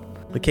V.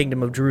 The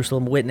Kingdom of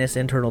Jerusalem witnessed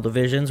internal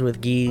divisions,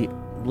 with Guy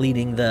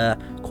leading the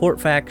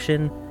court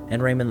faction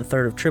and Raymond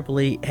III of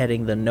Tripoli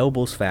heading the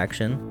nobles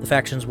faction. The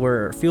factions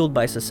were fueled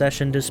by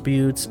secession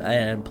disputes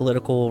and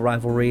political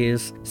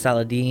rivalries.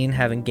 Saladin,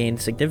 having gained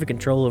significant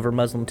control over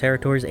Muslim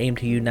territories, aimed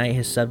to unite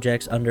his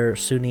subjects under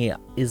Sunni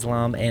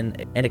Islam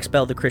and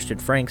expel the Christian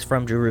Franks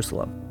from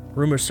Jerusalem.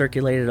 Rumors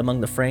circulated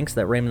among the Franks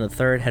that Raymond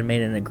III had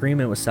made an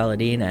agreement with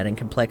Saladin, adding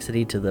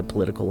complexity to the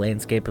political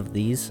landscape of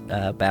these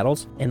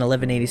battles. In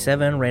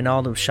 1187,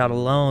 Reynald of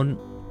Chatillon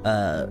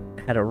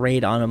had a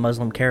raid on a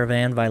Muslim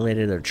caravan,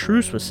 violated a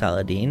truce with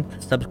Saladin.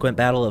 The subsequent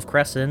Battle of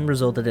Cresson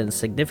resulted in a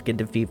significant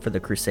defeat for the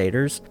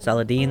Crusaders.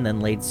 Saladin then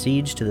laid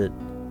siege to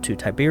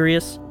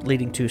Tiberias,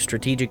 leading to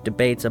strategic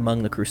debates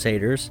among the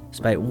Crusaders.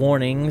 Despite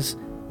warnings,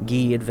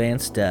 Guy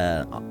advanced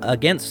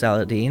against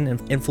Saladin,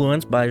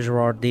 influenced by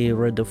Gerard de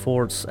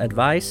Rodefort's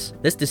advice.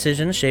 This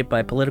decision, shaped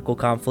by political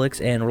conflicts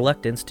and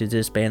reluctance to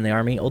disband the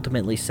army,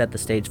 ultimately set the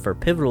stage for a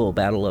pivotal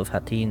Battle of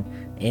Hattin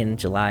in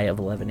July of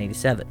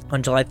 1187.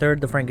 On July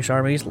 3rd, the Frankish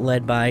armies,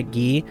 led by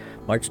Guy,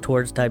 marched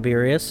towards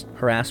Tiberias,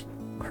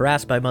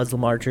 harassed by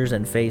Muslim archers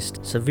and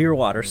faced severe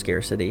water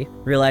scarcity.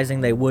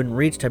 Realizing they wouldn't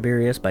reach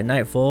Tiberias by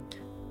nightfall,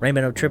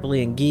 Raymond of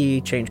Tripoli and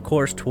Guy changed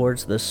course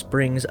towards the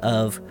springs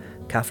of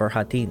Kafr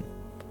Hattin.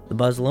 The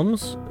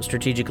Muslims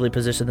strategically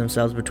positioned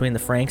themselves between the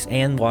Franks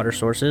and water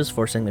sources,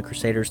 forcing the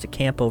Crusaders to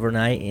camp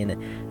overnight in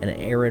an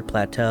arid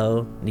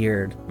plateau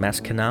near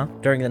Maskana.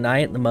 During the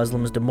night, the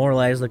Muslims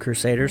demoralized the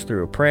Crusaders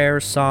through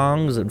prayers,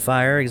 songs, and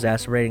fire,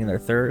 exacerbating their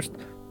thirst.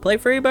 Play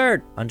Free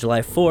Bird! On July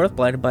 4th,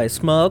 blinded by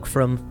smoke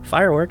from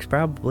fireworks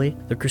probably,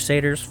 the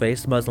Crusaders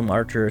faced Muslim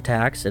archer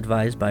attacks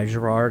advised by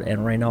Gerard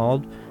and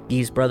Reynald.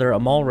 Guy's brother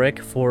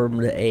Amalric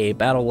formed a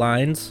battle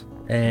lines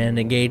and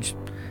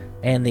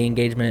the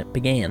engagement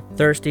began.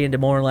 Thirsty and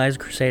demoralized,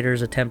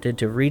 Crusaders attempted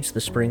to reach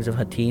the springs of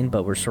Hattin,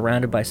 but were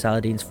surrounded by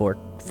Saladin's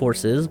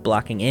forces,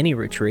 blocking any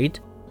retreat.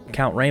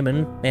 Count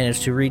Raymond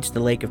managed to reach the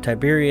Lake of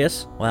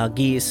Tiberias, while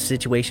Guy's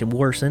situation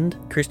worsened.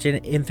 Christian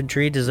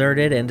infantry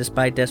deserted, and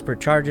despite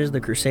desperate charges, the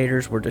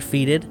Crusaders were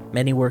defeated.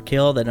 Many were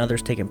killed and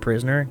others taken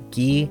prisoner.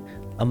 Guy,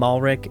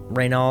 Amalric,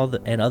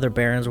 Reynald, and other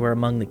barons were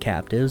among the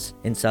captives.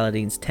 In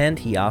Saladin's tent,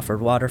 he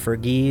offered water for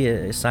Guy,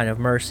 a sign of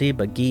mercy,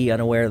 but Guy,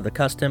 unaware of the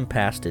custom,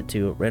 passed it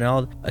to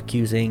Reynald.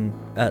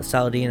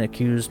 Saladin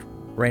accused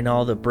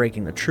Reynald of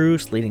breaking the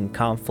truce, leading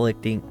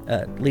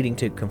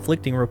to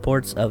conflicting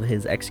reports of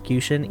his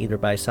execution, either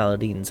by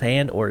Saladin's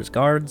hand or his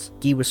guards.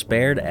 Guy was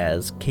spared,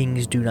 as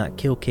kings do not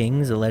kill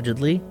kings,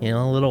 allegedly. A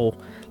little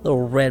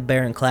Red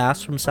Baron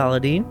class from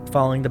Saladin.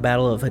 Following the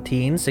Battle of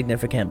Hattin,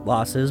 significant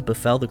losses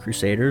befell the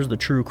Crusaders. The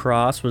true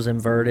cross was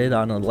inverted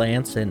on a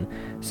lance and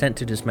sent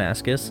to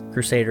Damascus.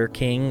 Crusader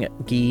King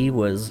Guy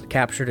was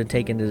captured and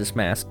taken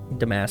to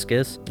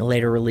Damascus,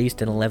 later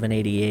released in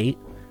 1188.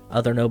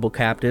 Other noble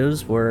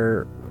captives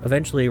were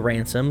eventually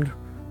ransomed.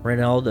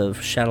 Reynald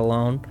of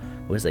Chatillon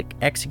was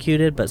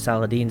executed, but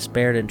Saladin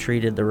spared and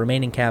treated the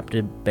remaining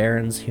captive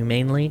barons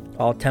humanely.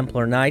 All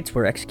Templar knights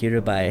were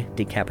executed by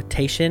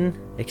decapitation,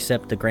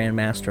 except the Grand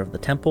Master of the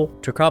Temple.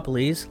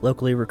 Tricropolis,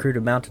 locally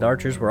recruited mounted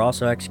archers, were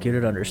also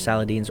executed under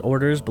Saladin's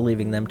orders,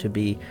 believing them to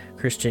be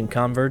Christian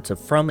converts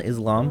from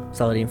Islam.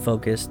 Saladin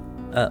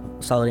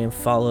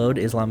followed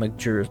Islamic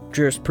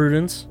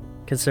jurisprudence,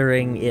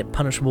 considering it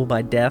punishable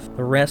by death.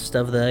 The rest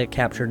of the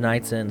captured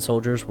knights and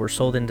soldiers were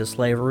sold into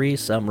slavery,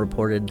 some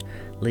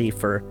reportedly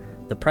for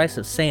the price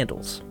of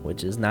sandals,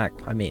 which is not,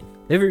 I mean,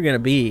 if you're gonna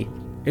be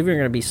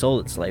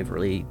sold at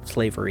slavery,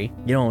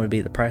 you don't want to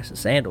be the price of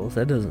sandals.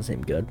 That doesn't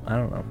seem good. I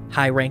don't know.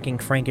 High-ranking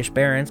Frankish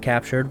barons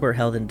captured were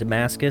held in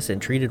Damascus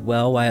and treated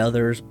well,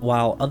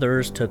 while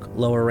others took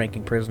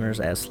lower-ranking prisoners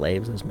as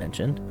slaves, as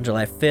mentioned. On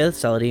July 5th,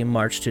 Saladin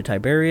marched to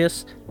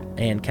Tiberias,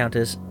 and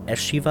Countess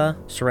Eschiva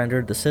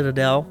surrendered the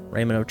citadel.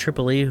 Raymond of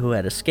Tripoli, who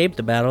had escaped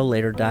the battle,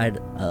 later died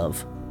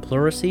of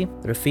pleurisy.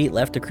 The defeat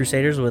left the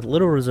Crusaders with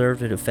little reserve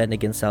to defend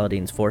against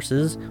Saladin's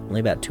forces.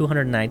 Only about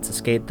 200 knights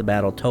escaped the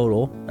battle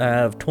total.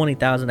 Out of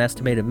 20,000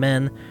 estimated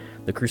men,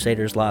 the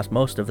Crusaders lost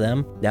most of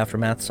them. The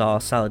aftermath saw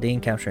Saladin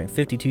capturing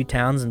 52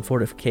 towns and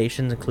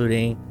fortifications,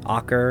 including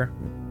Acre,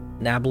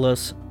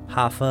 Nablus,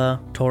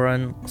 Haifa,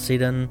 Toron,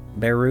 Sidon,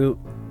 Beirut,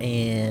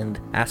 and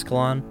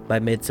Ascalon by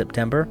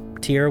mid-September.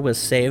 Tyre was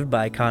saved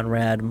by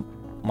Conrad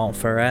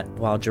Montferrat,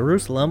 while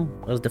Jerusalem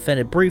was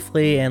defended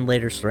briefly and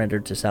later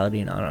surrendered to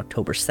Saladin on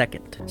October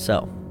 2nd.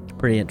 So,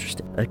 pretty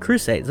interesting. The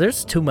Crusades,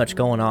 there's too much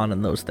going on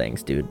in those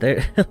things, dude.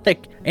 They're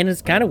and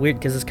it's kind of weird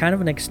because it's kind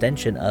of an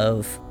extension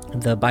of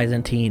the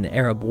Byzantine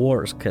Arab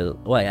Wars,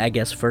 I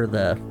guess for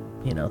the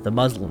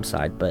Muslim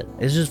side, but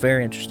it's just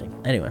very interesting.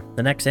 Anyway,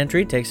 the next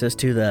entry takes us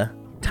to the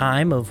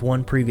time of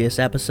one previous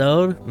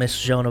episode. Miss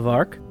Joan of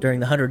Arc during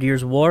the 100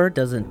 Years' War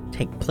doesn't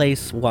take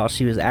place while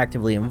she was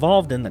actively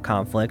involved in the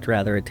conflict.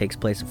 Rather, it takes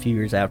place a few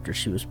years after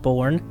she was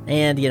born.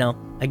 And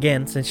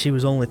again, since she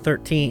was only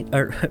 13,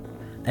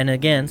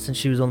 since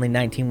she was only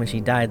 19 when she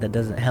died, that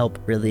doesn't help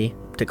really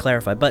to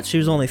clarify. But she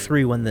was only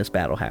 3 when this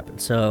battle happened,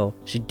 so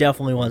she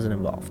definitely wasn't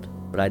involved.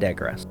 But I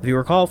digress. If you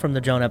recall from the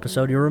Joan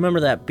episode, you'll remember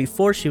that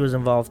before she was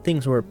involved,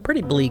 things were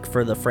pretty bleak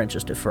for the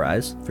Frenches to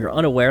Fries. If you're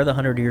unaware, the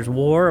 100 Years'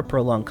 War, a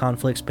prolonged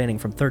conflict spanning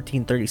from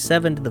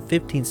 1337 to the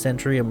 15th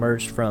century,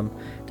 emerged from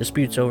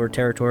disputes over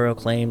territorial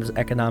claims,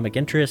 economic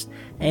interest,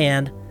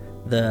 and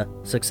the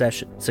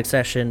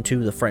succession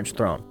to the French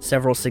throne.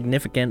 Several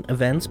significant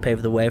events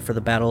paved the way for the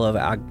Battle of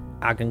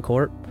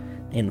Agincourt.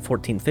 In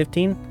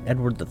 1415,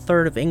 Edward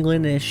III of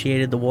England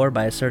initiated the war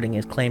by asserting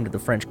his claim to the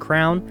French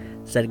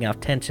crown, setting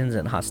off tensions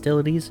and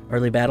hostilities.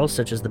 Early battles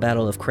such as the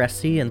Battle of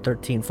Crécy in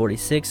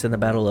 1346 and the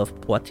Battle of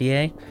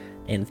Poitiers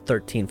in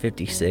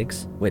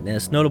 1356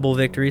 witnessed notable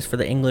victories for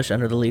the English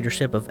under the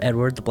leadership of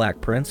Edward the Black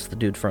Prince, the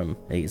dude from,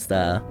 he's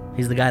the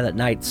guy that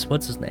knights,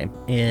 what's his name,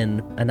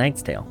 in A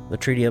Knight's Tale. The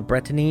Treaty of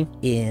Brittany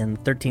in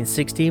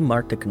 1360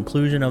 marked the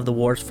conclusion of the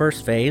war's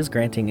first phase,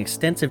 granting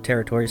extensive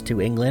territories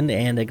to England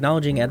and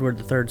acknowledging Edward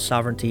III's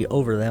sovereignty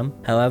over them.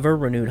 However,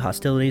 renewed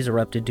hostilities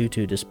erupted due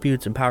to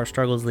disputes and power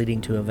struggles,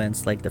 leading to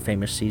events like the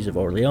famous Siege of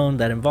Orleans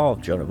that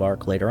involved Joan of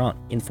Arc later on.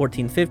 In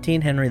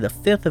 1415, Henry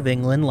V of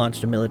England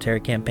launched a military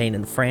campaign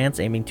in France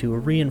aiming to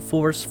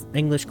reinforce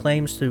English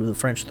claims to the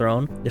French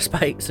throne.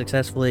 Despite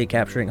successfully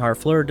capturing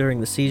Harfleur during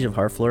the Siege of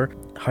Harfleur,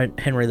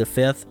 Henry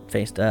V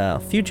faced a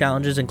few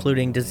challenges,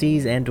 including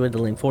disease and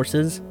dwindling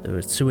forces. The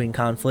ensuing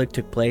conflict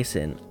took place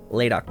in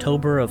late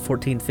October of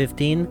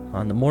 1415.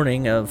 On the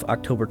morning of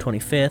October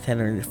 25th,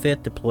 Henry V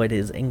deployed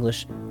his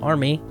English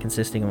army,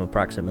 consisting of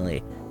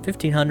approximately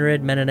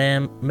 1,500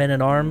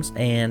 men-at-arms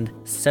and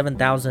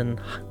 7,000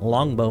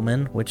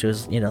 longbowmen, which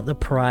was, the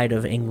pride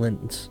of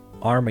England's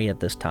army at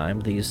this time.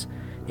 These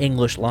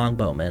English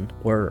longbowmen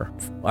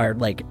are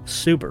like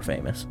super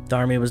famous. The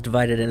army was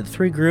divided into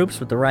 3 groups,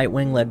 with the right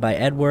wing led by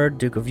Edward,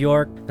 Duke of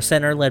York, the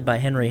center led by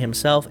Henry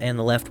himself, and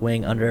the left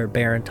wing under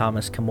Baron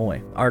Thomas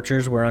Camoys.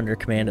 Archers were under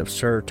command of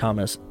Sir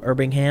Thomas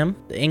Erpingham.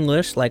 The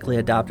English likely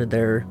adopted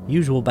their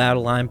usual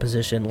battle line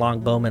position,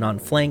 longbowmen on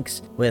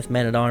flanks, with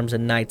men-at-arms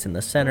and knights in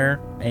the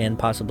center, and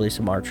possibly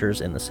some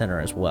archers in the center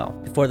as well.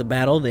 Before the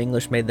battle, the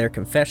English made their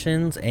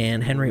confessions,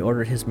 and Henry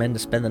ordered his men to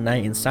spend the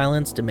night in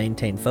silence to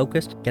maintain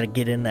focus. Gotta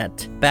get in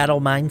that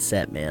battle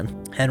mindset,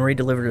 man. Henry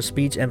delivered a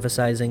speech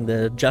emphasizing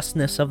the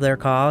justness of their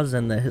cause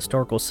and the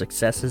historical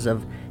successes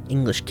of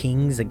English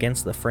kings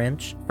against the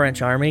French.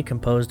 French army,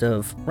 composed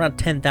of around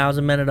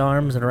 10,000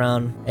 men-at-arms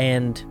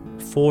and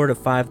 4,000 to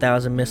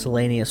 5,000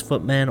 miscellaneous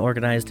footmen,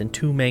 organized in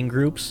 2 main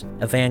groups,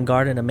 a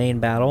vanguard and a main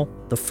battle.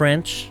 The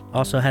French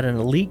also had an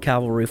elite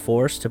cavalry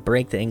force to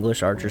break the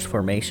English archers'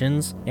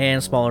 formations, and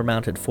a smaller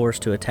mounted force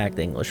to attack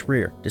the English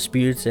rear.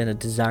 Disputes and a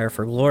desire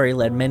for glory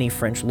led many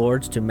French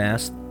lords to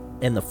mass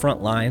in the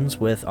front lines,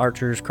 with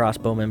archers,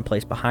 crossbowmen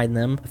placed behind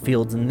them. The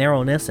field's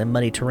narrowness and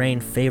muddy terrain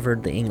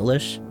favored the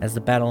English. As the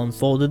battle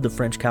unfolded, the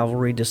French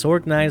cavalry,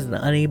 disorganized and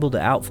unable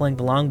to outflank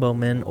the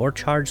longbowmen or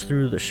charge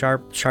through the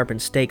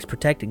sharpened stakes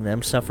protecting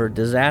them, suffered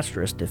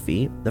disastrous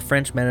defeat. The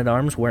French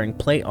men-at-arms, wearing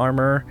plate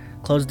armor,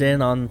 closed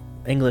in on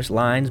English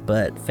lines,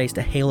 but faced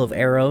a hail of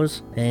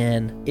arrows.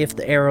 And if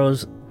the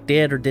arrows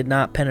did or did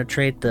not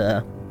penetrate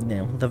the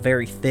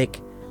very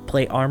thick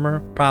plate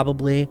armor,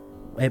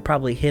 it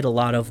probably hit a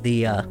lot of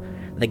the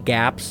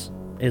gaps.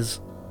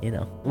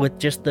 With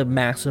just the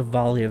massive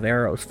volley of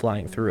arrows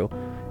flying through,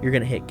 you're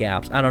gonna hit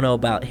gaps. I don't know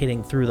about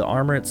hitting through the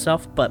armor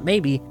itself, but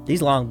maybe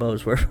these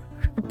longbows were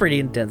pretty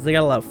intense. They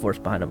got a lot of force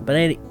behind them.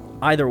 But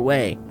either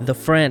way, the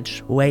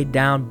French, weighed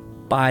down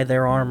by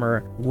their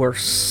armor, were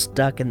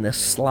stuck in this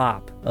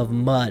slop of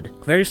mud.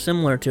 Very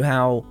similar to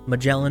how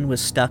Magellan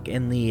was stuck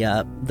in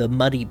the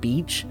muddy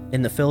beach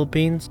in the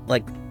Philippines.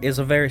 Is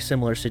a very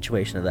similar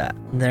situation to that.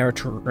 Their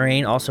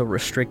terrain also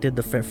restricted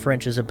the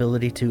French's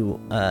ability to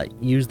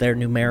use their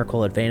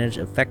numerical advantage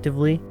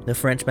effectively. The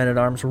French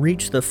men-at-arms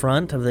reached the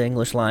front of the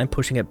English line,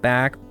 pushing it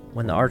back.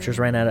 When the archers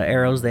ran out of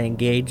arrows, they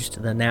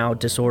engaged the now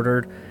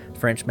disordered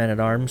French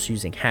men-at-arms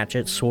using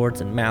hatchets,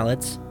 swords, and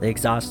mallets. The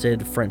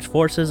exhausted French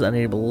forces,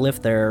 unable to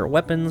lift their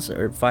weapons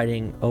or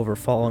fighting over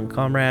fallen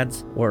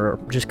comrades, were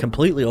just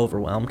completely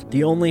overwhelmed.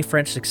 The only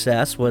French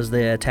success was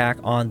the attack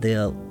on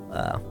the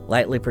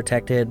lightly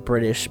protected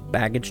British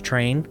baggage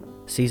train,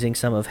 seizing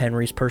some of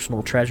Henry's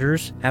personal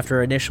treasures. After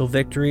the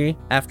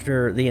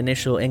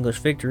initial English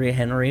victory,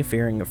 Henry,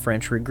 fearing a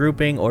French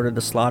regrouping, ordered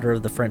the slaughter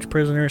of the French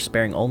prisoners,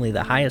 sparing only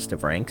the highest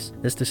of ranks.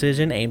 This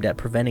decision, aimed at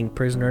preventing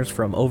prisoners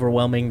from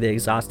overwhelming the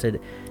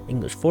exhausted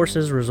English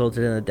forces,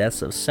 resulted in the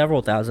deaths of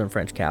several thousand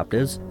French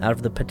captives. Out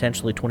of the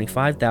potentially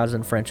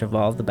 25,000 French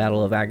involved, the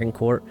Battle of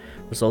Agincourt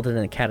resulted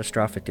in a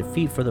catastrophic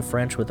defeat for the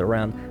French, with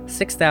around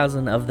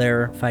 6,000 of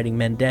their fighting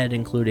men dead,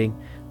 including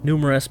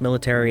numerous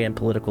military and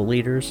political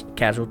leaders.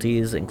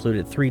 Casualties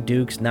included 3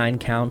 dukes, 9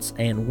 counts,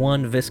 and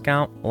 1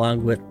 viscount,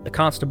 along with a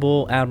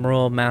constable,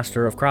 admiral,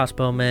 master of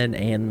crossbowmen,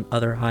 and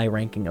other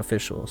high-ranking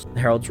officials. The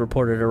heralds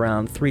reported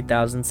around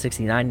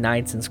 3,069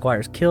 knights and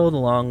squires killed,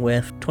 along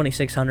with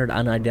 2,600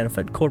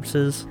 unidentified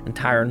corpses.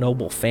 Entire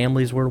noble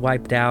families were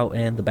wiped out,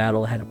 and the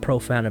battle had a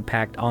profound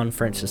impact on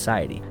French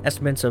society.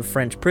 Estimates of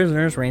French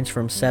prisoners range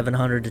from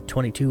 700 to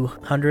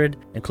 2,200,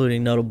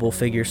 including notable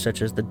figures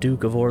such as the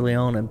Duke of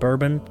Orleans and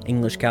Bourbon.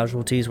 English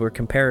casualties were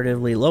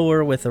comparatively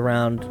lower, with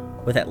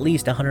at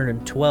least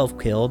 112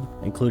 killed,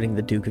 including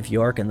the Duke of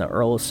York and the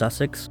Earl of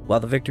Sussex. While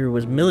the victory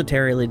was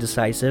militarily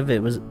decisive,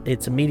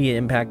 its immediate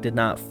impact did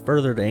not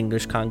further the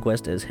English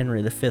conquest, as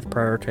Henry V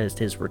prioritized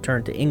his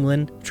return to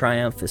England.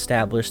 Triumph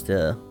established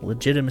the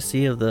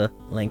legitimacy of the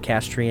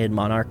Lancastrian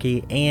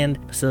monarchy and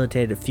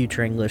facilitated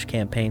future English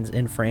campaigns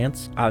in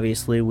France.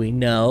 Obviously, we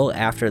know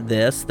after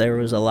this there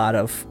was a lot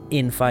of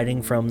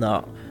infighting from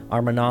the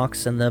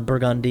Armagnacs and the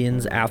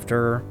Burgundians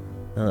after.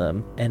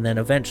 And then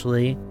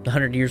eventually, the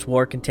 100 Years'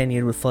 War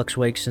continued with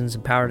fluctuations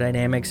in power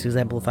dynamics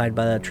exemplified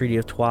by the Treaty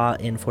of Troyes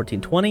in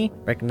 1420,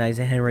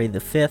 recognizing Henry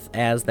V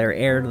as their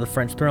heir to the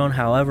French throne.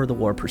 However, the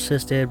war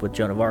persisted, with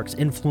Joan of Arc's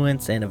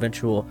influence and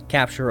eventual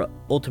capture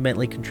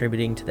ultimately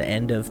contributing to the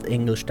end of the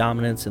English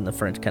dominance, and the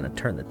French kind of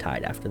turned the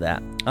tide after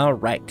that.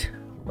 Alright,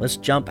 let's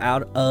jump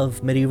out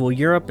of medieval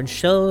Europe and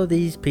show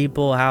these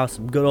people how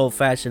some good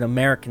old-fashioned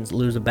Americans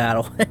lose a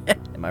battle.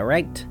 Am I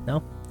right?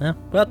 No? No?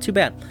 Well, too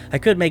bad. I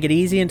could make it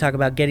easy and talk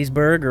about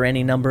Gettysburg or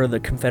any number of the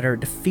Confederate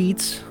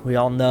defeats. We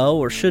all know,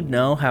 or should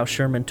know, how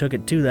Sherman took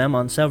it to them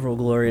on several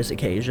glorious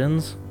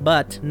occasions.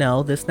 But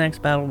no, this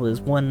next battle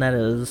is one that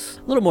is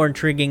a little more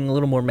intriguing, a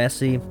little more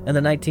messy. In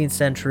the 19th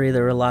century,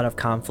 there were a lot of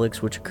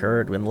conflicts which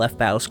occurred and left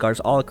battle scars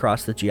all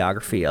across the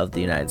geography of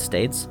the United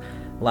States.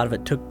 A lot of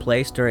it took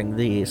place during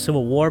the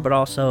Civil War, but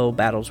also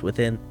battles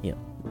within,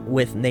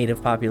 with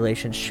native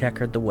populations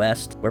checkered the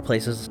West, where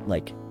places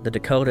like the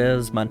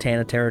Dakotas,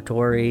 Montana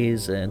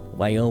territories, and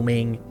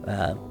Wyoming,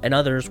 and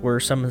others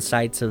were some of the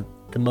sites of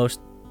the most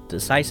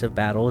decisive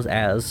battles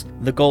as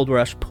the gold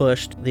rush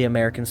pushed the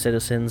American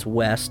citizens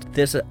west.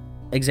 This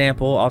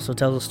example also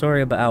tells a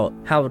story about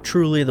how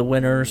truly the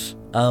winners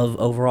of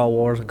overall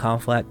wars and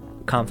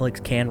conflicts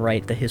can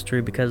write the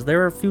history, because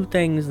there are a few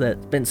things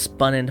that's been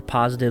spun into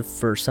positive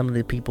for some of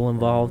the people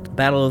involved.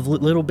 Battle of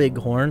Little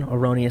Bighorn,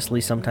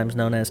 erroneously sometimes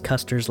known as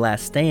Custer's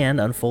Last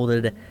Stand,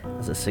 unfolded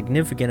as a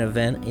significant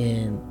event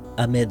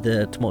amid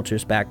the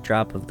tumultuous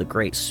backdrop of the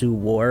Great Sioux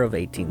War of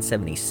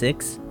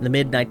 1876. In the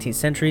mid-19th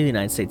century, the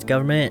United States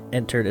government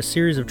entered a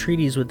series of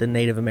treaties with the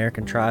Native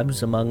American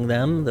tribes, among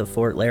them the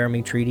Fort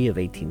Laramie Treaty of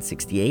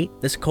 1868.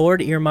 This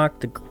accord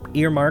earmarked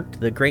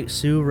the Great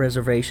Sioux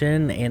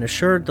Reservation and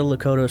assured the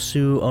Lakota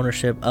Sioux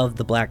ownership of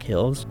the Black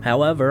Hills.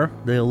 However,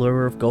 the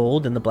allure of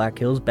gold in the Black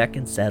Hills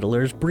beckoned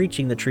settlers,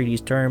 breaching the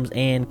treaty's terms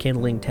and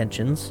kindling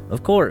tensions.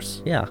 Of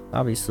course, yeah,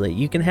 obviously,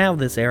 you can have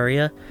this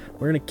area.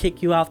 We're going to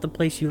kick you off the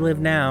place you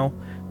live now.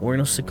 We're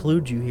going to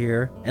seclude you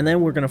here. And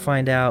then we're going to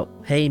find out,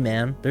 hey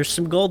man, there's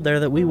some gold there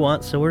that we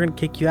want, so we're going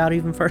to kick you out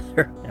even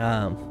further.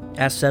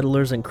 As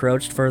settlers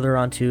encroached further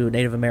onto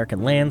Native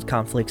American lands,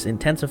 conflicts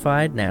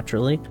intensified,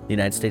 naturally. The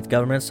United States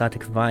government sought to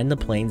confine the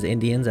Plains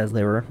Indians, as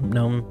they were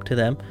known to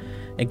them,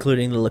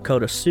 including the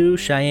Lakota Sioux,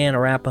 Cheyenne,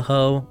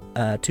 Arapaho,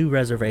 2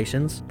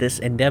 reservations. This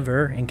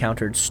endeavor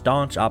encountered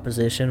staunch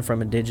opposition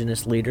from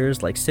indigenous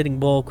leaders like Sitting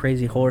Bull,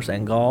 Crazy Horse,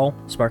 and Gall,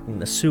 sparking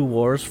the Sioux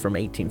Wars from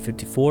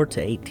 1854 to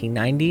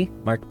 1890,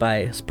 marked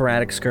by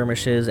sporadic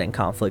skirmishes and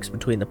conflicts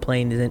between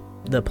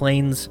the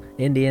Plains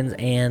Indians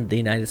and the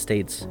United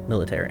States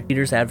military.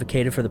 Leaders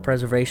advocated for the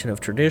preservation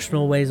of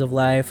traditional ways of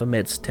life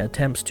amidst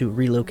attempts to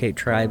relocate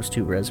tribes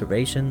to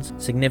reservations.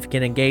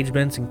 Significant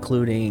engagements,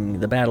 including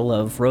the Battle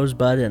of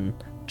Rosebud and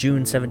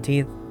June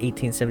 17,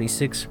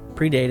 1876,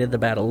 predated the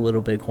Battle of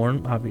Little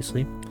Bighorn,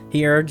 obviously.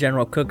 Here,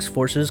 General Cook's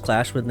forces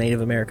clashed with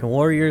Native American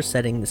warriors,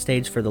 setting the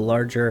stage for the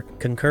larger.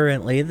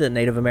 Concurrently, the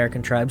Native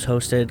American tribes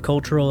hosted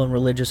cultural and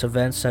religious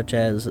events such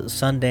as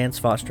Sundance,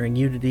 fostering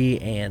unity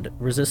and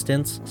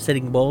resistance.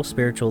 Sitting Bull,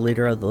 spiritual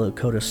leader of the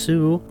Lakota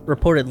Sioux,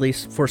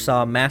 reportedly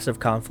foresaw massive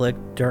conflict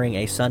during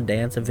a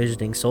Sundance,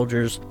 envisioning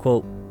soldiers,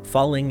 quote,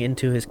 falling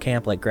into his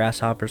camp like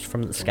grasshoppers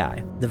from the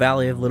sky. The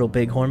Valley of Little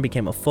Bighorn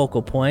became a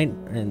focal point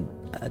and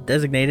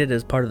designated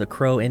as part of the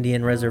Crow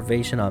Indian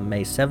Reservation on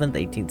May 7,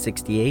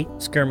 1868.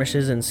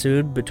 Skirmishes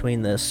ensued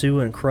between the Sioux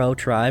and Crow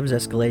tribes,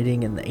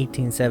 escalating in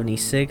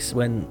 1876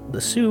 when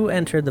the Sioux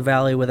entered the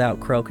valley without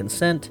Crow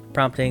consent,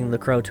 prompting the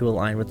Crow to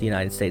align with the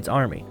United States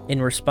Army.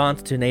 In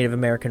response to Native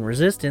American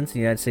resistance, the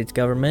United States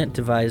government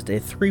devised a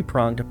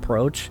 3-pronged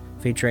approach,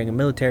 featuring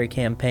military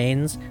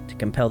campaigns to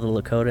compel the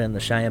Lakota and the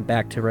Cheyenne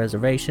back to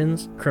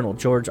reservations. Colonel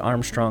George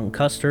Armstrong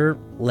Custer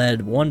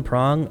led one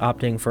prong,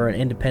 opting for an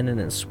independent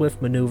and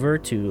swift maneuver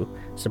to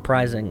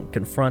surprise and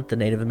confront the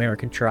Native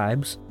American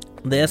tribes.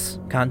 This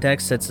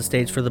context sets the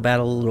stage for the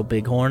Battle of Little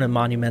Bighorn, a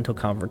monumental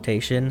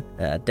confrontation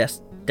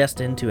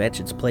destined to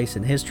etch its place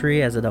in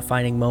history as a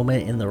defining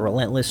moment in the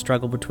relentless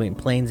struggle between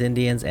Plains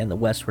Indians and the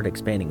westward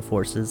expanding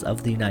forces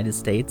of the United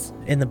States.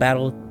 In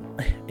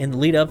the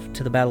lead up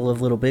to the Battle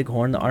of Little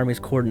Bighorn, the Army's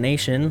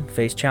coordination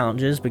faced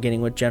challenges, beginning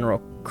with General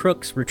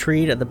Crook's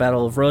retreat at the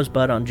Battle of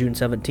Rosebud on June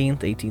 17,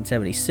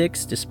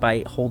 1876.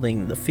 Despite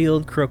holding the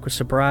field, Crook was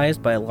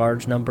surprised by a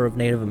large number of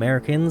Native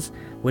Americans,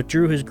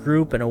 withdrew his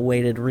group and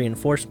awaited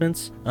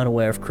reinforcements.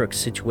 Unaware of Crook's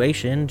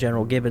situation,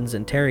 General Gibbons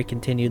and Terry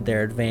continued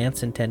their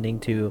advance, intending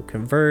to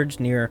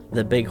converge near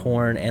the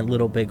Bighorn and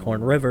Little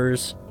Bighorn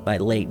rivers by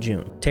late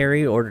June.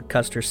 Terry ordered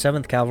Custer's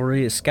 7th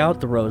Cavalry to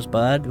scout the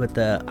Rosebud, with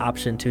the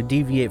option to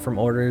deviate from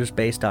orders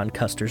based on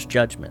Custer's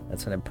judgment.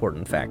 That's an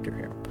important factor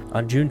here.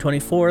 On June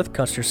 24th,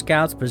 Custer's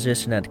scouts,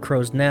 positioned at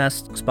Crow's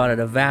Nest,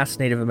 spotted a vast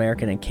Native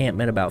American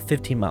encampment about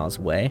 15 miles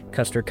away.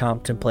 Custer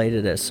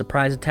contemplated a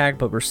surprise attack,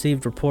 but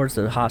received reports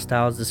of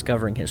hostiles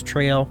discovering his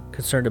trail.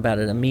 Concerned about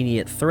an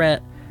immediate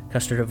threat,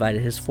 Custer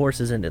divided his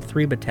forces into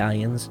 3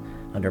 battalions,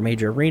 under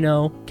Major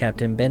Reno,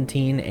 Captain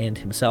Benteen, and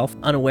himself.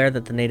 Unaware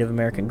that the Native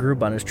American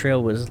group on his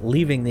trail was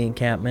leaving the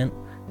encampment,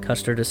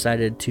 Custer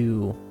decided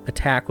to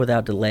attack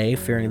without delay,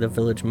 fearing the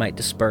village might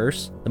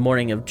disperse. The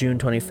morning of June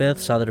 25th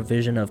saw the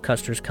division of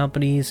Custer's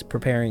companies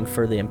preparing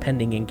for the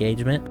impending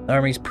engagement. The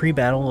Army's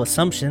pre-battle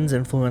assumptions,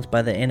 influenced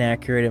by the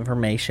inaccurate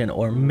information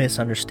or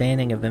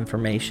misunderstanding of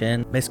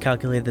information,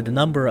 miscalculated the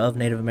number of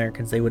Native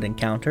Americans they would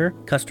encounter.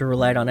 Custer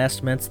relied on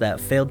estimates that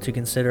failed to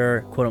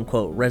consider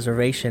quote-unquote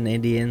reservation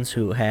Indians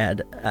who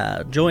had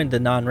joined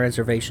the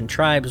non-reservation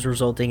tribes,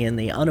 resulting in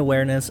the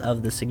unawareness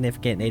of the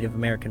significant Native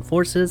American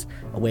forces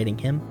awaiting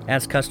him.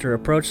 As Custer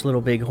approached Little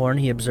Bighorn,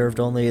 he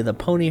observed only the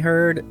pony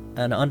herd,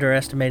 and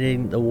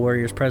underestimating the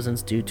warriors'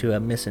 presence due to a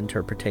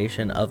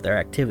misinterpretation of their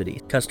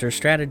activities. Custer's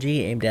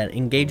strategy aimed at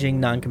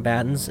engaging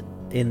non-combatants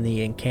in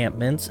the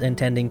encampments,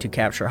 intending to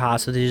capture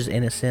hostages,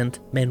 innocent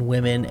men,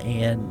 women,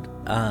 and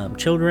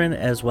children,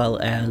 as well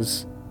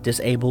as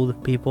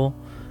disabled people.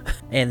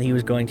 And he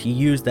was going to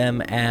use them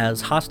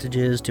as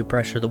hostages to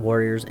pressure the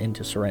warriors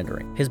into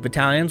surrendering. His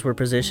battalions were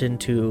positioned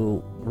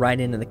to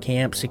ride into the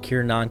camp,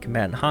 secure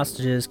non-combatant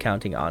hostages,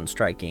 counting on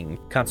striking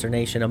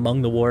consternation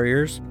among the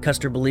warriors.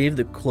 Custer believed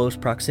the close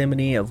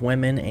proximity of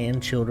women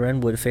and children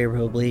would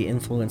favorably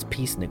influence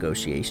peace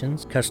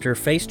negotiations. Custer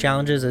faced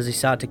challenges as he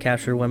sought to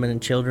capture women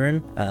and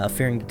children.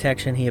 Fearing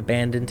detection, he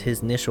abandoned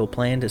his initial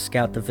plan to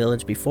scout the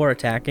village before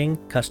attacking.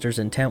 Custer's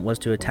intent was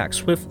to attack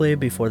swiftly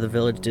before the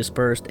village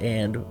dispersed,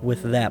 and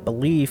with the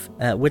belief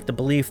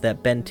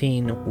that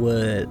Benteen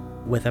would,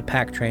 with a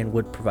pack train,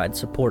 would provide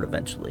support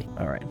eventually.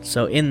 Alright,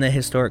 so in the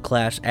historic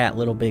clash at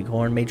Little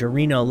Bighorn, Major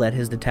Reno led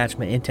his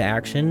detachment into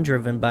action,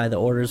 driven by the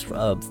orders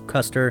of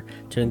Custer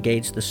to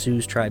engage the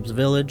Sioux tribe's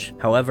village.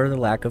 However, the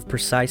lack of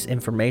precise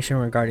information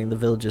regarding the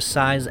village's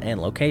size and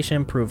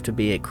location proved to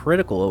be a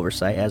critical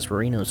oversight. As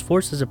Reno's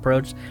forces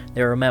approached,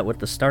 they were met with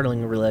the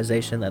startling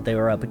realization that they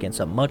were up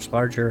against a much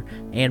larger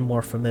and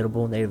more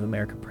formidable Native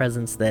American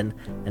presence than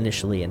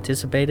initially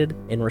anticipated.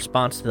 In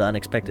response to the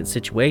unexpected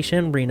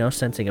situation, Reno,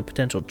 sensing a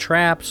potential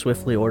trap,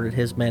 swiftly ordered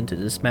his men to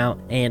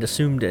dismount and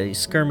assumed a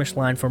skirmish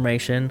line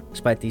formation.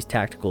 Despite these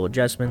tactical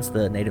adjustments,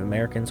 the Native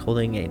Americans,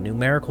 holding a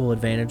numerical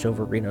advantage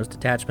over Reno's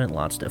detachment,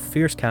 launched a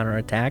fierce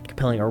counterattack,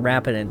 compelling a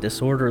rapid and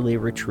disorderly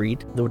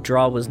retreat. The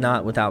withdrawal was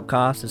not without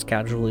cost, as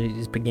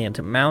casualties began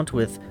to mount,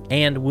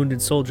 and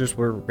wounded soldiers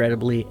were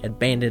regrettably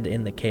abandoned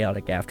in the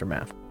chaotic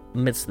aftermath.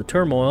 Amidst the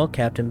turmoil,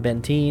 Captain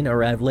Benteen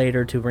arrived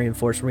later to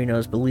reinforce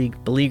Reno's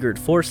beleaguered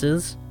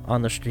forces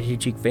on the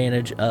strategic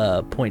vantage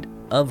point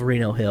of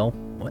Reno Hill,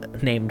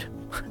 named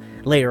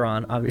later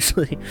on,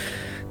 obviously.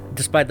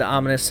 Despite the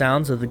ominous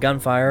sounds of the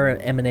gunfire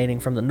emanating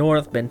from the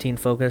north, Benteen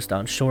focused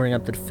on shoring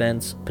up the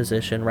defense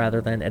position rather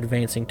than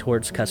advancing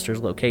towards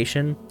Custer's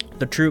location.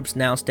 The troops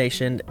now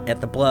stationed at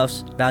the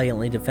bluffs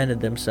valiantly defended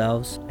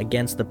themselves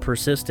against the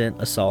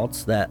persistent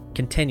assaults that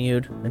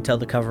continued until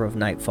the cover of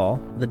nightfall.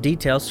 The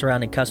details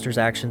surrounding Custer's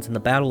actions in the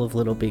Battle of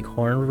Little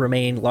Bighorn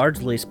remain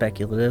largely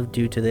speculative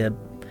due to the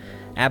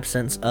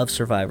absence of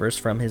survivors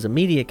from his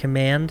immediate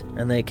command,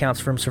 and the accounts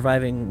from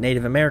surviving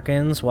Native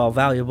Americans, while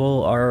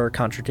valuable, are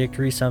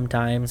contradictory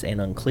sometimes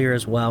and unclear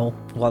as well.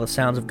 While the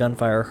sounds of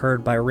gunfire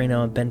heard by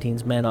Reno and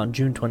Benteen's men on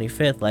June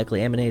 25th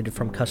likely emanated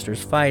from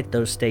Custer's fight,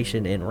 those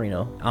stationed in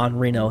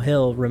Reno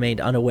Hill remained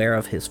unaware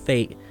of his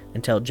fate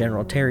until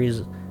General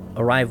Terry's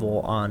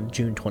arrival on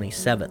June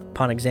 27th.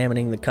 Upon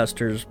examining the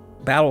Custer's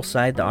battle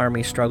site, the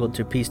Army struggled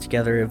to piece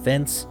together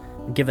events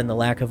given the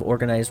lack of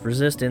organized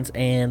resistance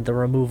and the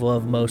removal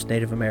of most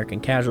Native American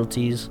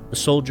casualties. The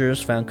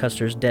soldiers found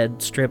Custer's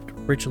dead, stripped,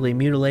 ritually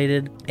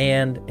mutilated,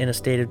 and in a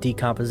state of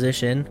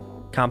decomposition,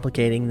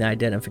 complicating the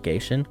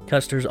identification.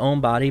 Custer's own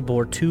body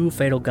bore 2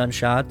 fatal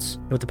gunshots,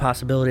 with the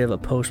possibility of a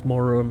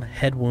post-mortem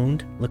head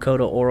wound.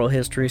 Lakota oral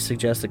history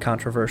suggests the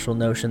controversial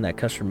notion that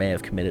Custer may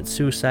have committed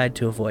suicide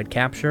to avoid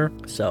capture,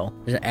 so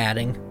just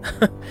adding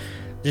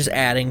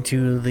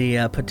to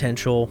the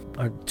potential,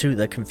 or to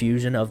the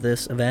confusion of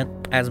this event.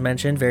 As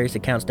mentioned, various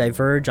accounts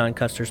diverge on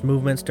Custer's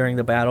movements during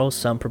the battle.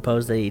 Some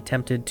propose that he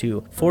attempted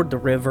to ford the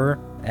river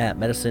at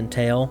Medicine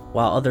Tail,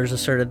 while others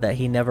asserted that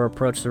he never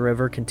approached the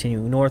river,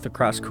 continuing north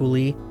across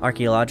Coulee.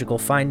 Archaeological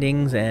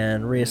findings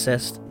and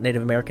reassessed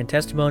Native American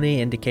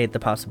testimony indicate the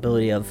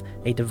possibility of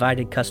a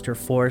divided Custer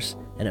force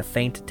and a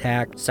feint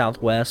attack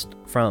southwest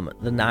from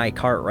the Nye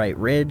Cartwright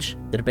Ridge.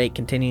 The debate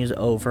continues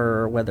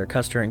over whether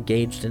Custer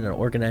engaged in an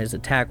organized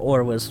attack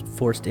or was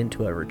forced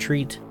into a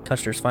retreat.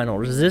 Custer's final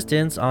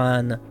resistance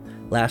on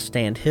Last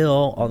Stand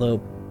Hill,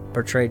 although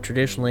portrayed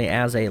traditionally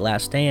as a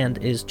last stand,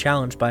 is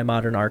challenged by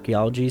modern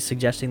archaeology,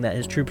 suggesting that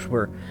his troops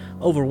were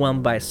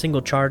overwhelmed by a single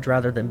charge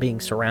rather than being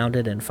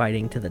surrounded and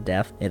fighting to the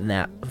death in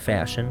that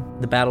fashion.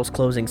 The battle's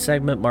closing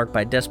segment, marked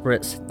by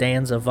desperate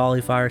stands of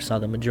volley fire, saw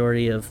the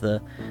majority of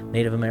the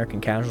Native American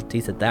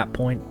casualties at that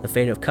point. The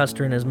fate of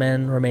Custer and his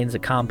men remains a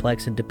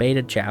complex and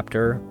debated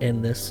chapter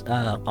in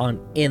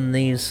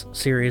these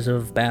series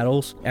of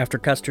battles. After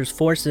Custer's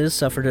forces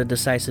suffered a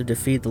decisive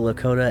defeat, the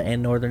Lakota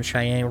and Northern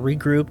Cheyenne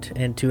regrouped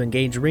and to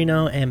engage Reno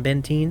and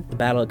Benteen. The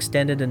battle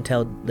extended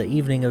until the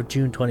evening of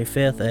June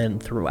 25th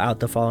and throughout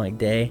the following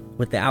day.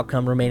 With the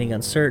outcome remaining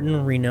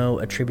uncertain, Reno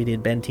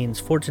attributed Benteen's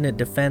fortunate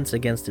defense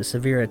against a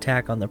severe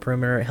attack on the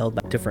perimeter held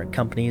by different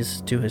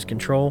companies to his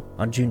control.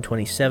 On June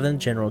 27th,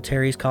 General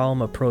Terry's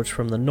column approached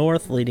from the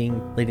north,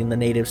 leading the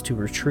natives to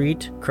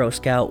retreat. Crow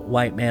Scout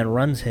White Man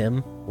Runs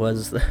Him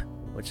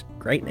which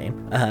great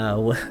name.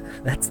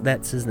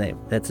 That's his name.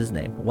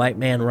 White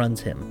Man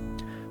Runs Him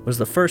was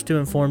the first to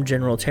inform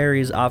General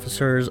Terry's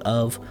officers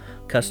of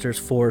Custer's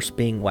force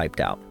being wiped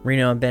out.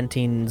 Reno and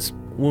Benteen's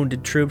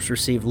wounded troops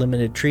received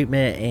limited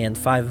treatment, and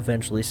 5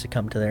 eventually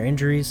succumbed to their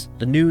injuries.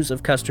 The news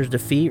of Custer's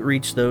defeat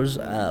reached those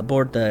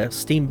aboard the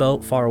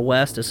steamboat Far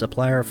West, a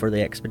supplier for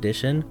the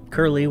expedition.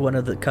 Curley, one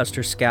of the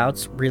Custer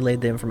scouts,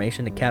 relayed the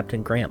information to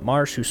Captain Grant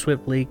Marsh, who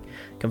swiftly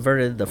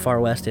converted the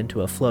Far West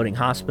into a floating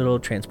hospital,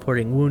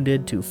 transporting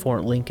wounded to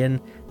Fort Lincoln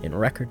in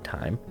record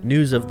time.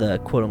 News of the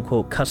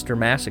quote-unquote Custer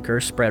Massacre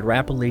spread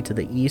rapidly to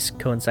the east,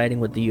 coinciding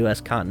with the U.S.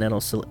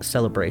 Continental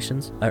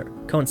celebrations,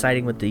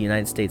 coinciding with the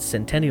United States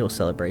Centennial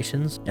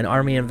celebrations. An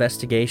Army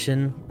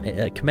investigation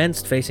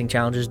commenced, facing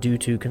challenges due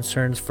to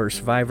concerns for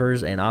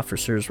survivors and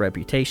officers'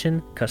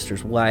 reputation.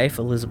 Custer's wife,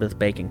 Elizabeth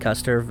Bacon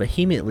Custer,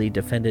 vehemently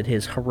defended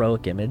his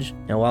heroic image.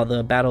 And while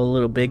the Battle of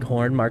Little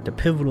Bighorn marked a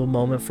pivotal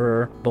moment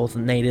for both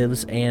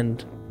natives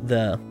and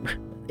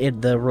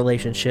the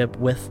relationship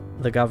with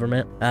the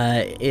government,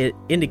 it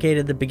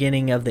indicated the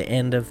beginning of the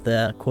end of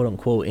the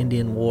quote-unquote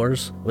Indian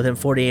Wars. Within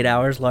 48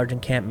 hours, large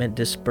encampment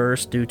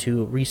dispersed due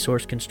to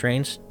resource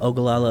constraints.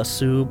 Ogallala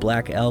Sioux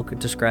Black Elk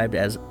described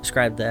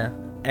the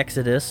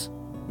Exodus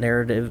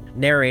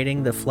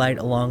narrating the flight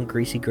along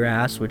Greasy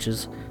Grass, which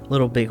is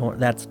Little Bighorn.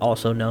 That's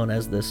also known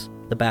as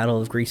the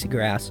Battle of Greasy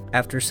Grass.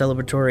 After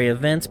celebratory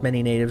events,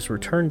 many natives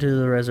returned to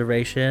the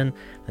reservation,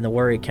 and the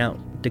warrior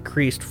count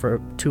decreased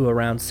to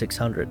around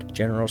 600.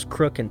 Generals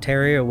Crook and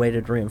Terry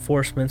awaited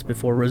reinforcements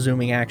before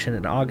resuming action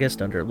in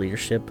August under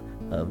leadership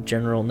of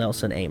General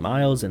Nelson A.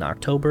 Miles in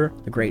October.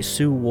 The Great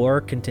Sioux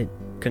War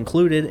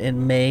concluded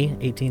in May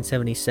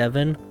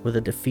 1877 with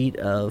a defeat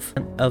of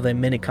a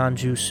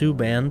Miniconjou Sioux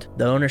band.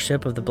 The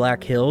ownership of the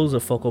Black Hills, a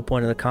focal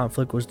point of the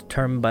conflict, was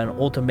determined by an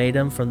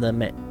ultimatum from the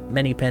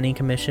Many-Penny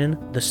Commission.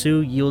 The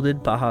Sioux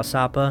yielded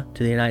Bahasapa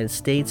to the United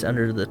States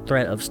under the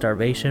threat of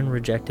starvation,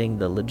 rejecting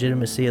the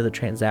legitimacy of the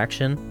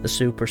transaction. The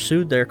Sioux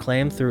pursued their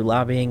claim through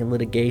lobbying and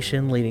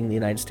litigation, leading the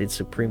United States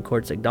Supreme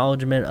Court's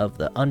acknowledgement of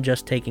the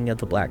unjust taking of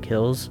the Black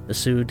Hills. The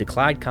Sioux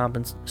declined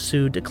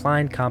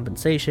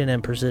compensation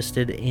and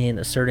persisted in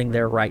asserting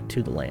their right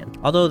to the land.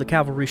 Although the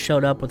cavalry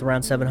showed up with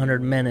around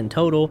 700 men in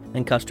total,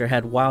 and Custer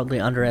had wildly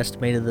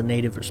underestimated the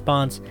native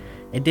response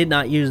and did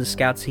not use the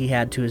scouts he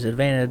had to his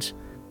advantage,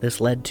 this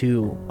led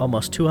to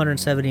almost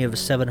 270 of his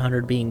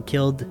 700 being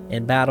killed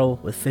in battle,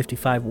 with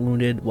 55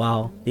 wounded,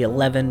 while the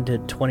 11 to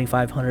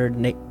 2,500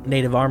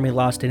 native army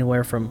lost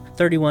anywhere from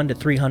 31 to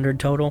 300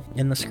 total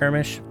in the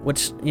skirmish,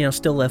 which,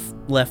 still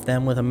left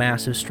them with a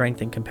massive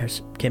strength in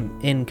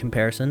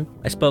comparison.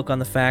 I spoke on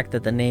the fact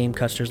that the name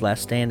Custer's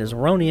Last Stand is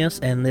erroneous,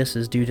 and this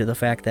is due to the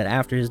fact that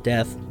after his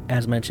death,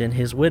 as mentioned,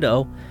 his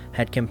widow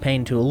had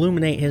campaigned to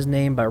illuminate his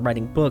name by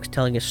writing books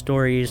telling his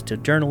stories to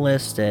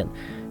journalists and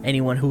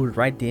anyone who would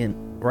write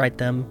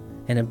them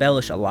and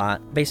embellish a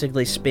lot,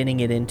 basically spinning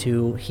it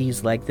into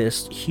he's like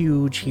this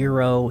huge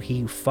hero,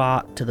 he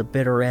fought to the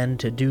bitter end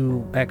to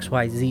do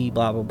XYZ,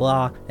 blah blah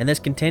blah. And this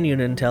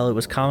continued until it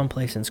was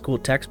commonplace in school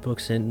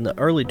textbooks in the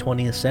early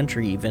 20th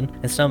century even,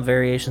 and some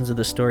variations of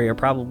the story are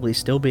probably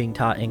still being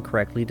taught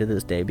incorrectly to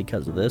this day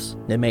because of this.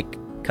 They make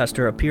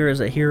Custer appear as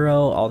a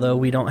hero, although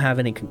we don't have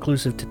any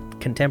conclusive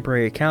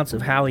contemporary accounts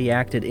of how he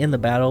acted in the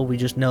battle. We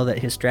just know that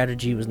his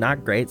strategy was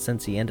not great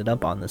since he ended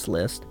up on this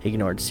list. He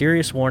ignored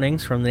serious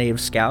warnings from the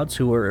native scouts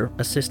who were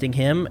assisting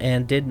him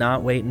and did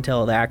not wait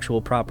until the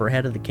actual proper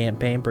head of the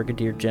campaign,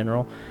 Brigadier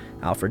General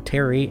Alfred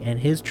Terry, and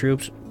his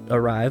troops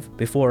arrived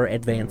before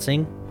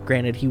advancing.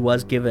 Granted, he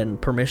was given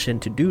permission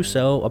to do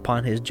so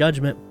upon his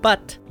judgment,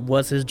 but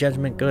was his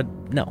judgment good?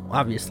 No,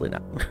 obviously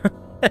not.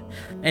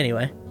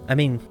 Anyway,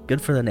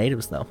 good for the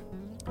natives though.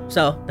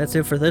 So that's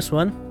it for this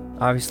one.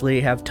 Obviously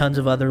have tons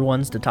of other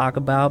ones to talk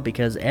about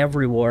because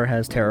every war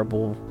has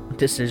terrible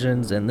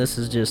decisions, and this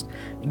is just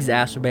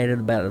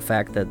exacerbated by the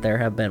fact that there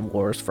have been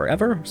wars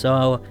forever.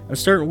 So I'm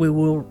certain we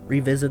will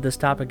revisit this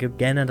topic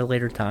again at a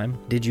later time.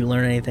 Did you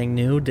learn anything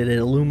new? Did it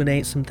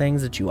illuminate some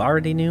things that you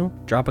already knew?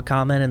 Drop a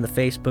comment in the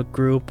Facebook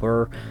group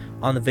or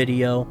on the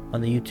video,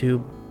 on the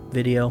YouTube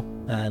video,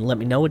 and let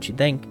me know what you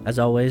think. As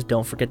always,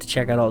 don't forget to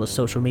check out all the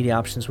social media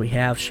options we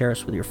have. Share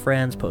us with your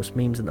friends, post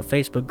memes in the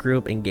Facebook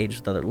group, engage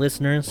with other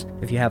listeners.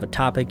 If you have a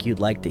topic you'd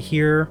like to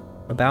hear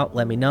about,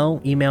 let me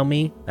know. Email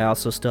me. I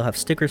also still have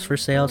stickers for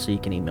sale, so you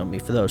can email me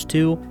for those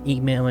too.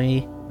 Email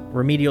me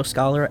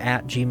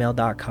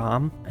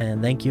remedialscholar@gmail.com,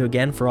 and thank you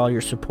again for all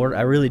your support.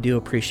 I really do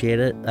appreciate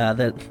it.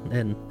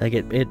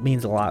 It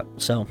means a lot.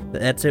 So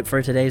that's it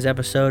for today's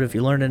episode. If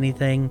you learned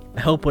anything,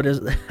 I hope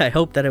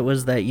that it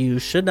was that you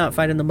should not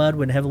fight in the mud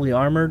when heavily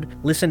armored.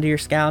 Listen to your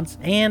scouts,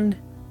 and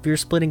if you're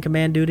splitting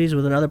command duties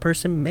with another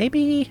person,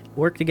 maybe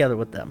work together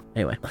with them.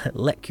 Anyway,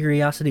 let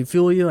curiosity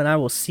fuel you, and I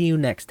will see you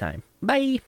next time. Bye.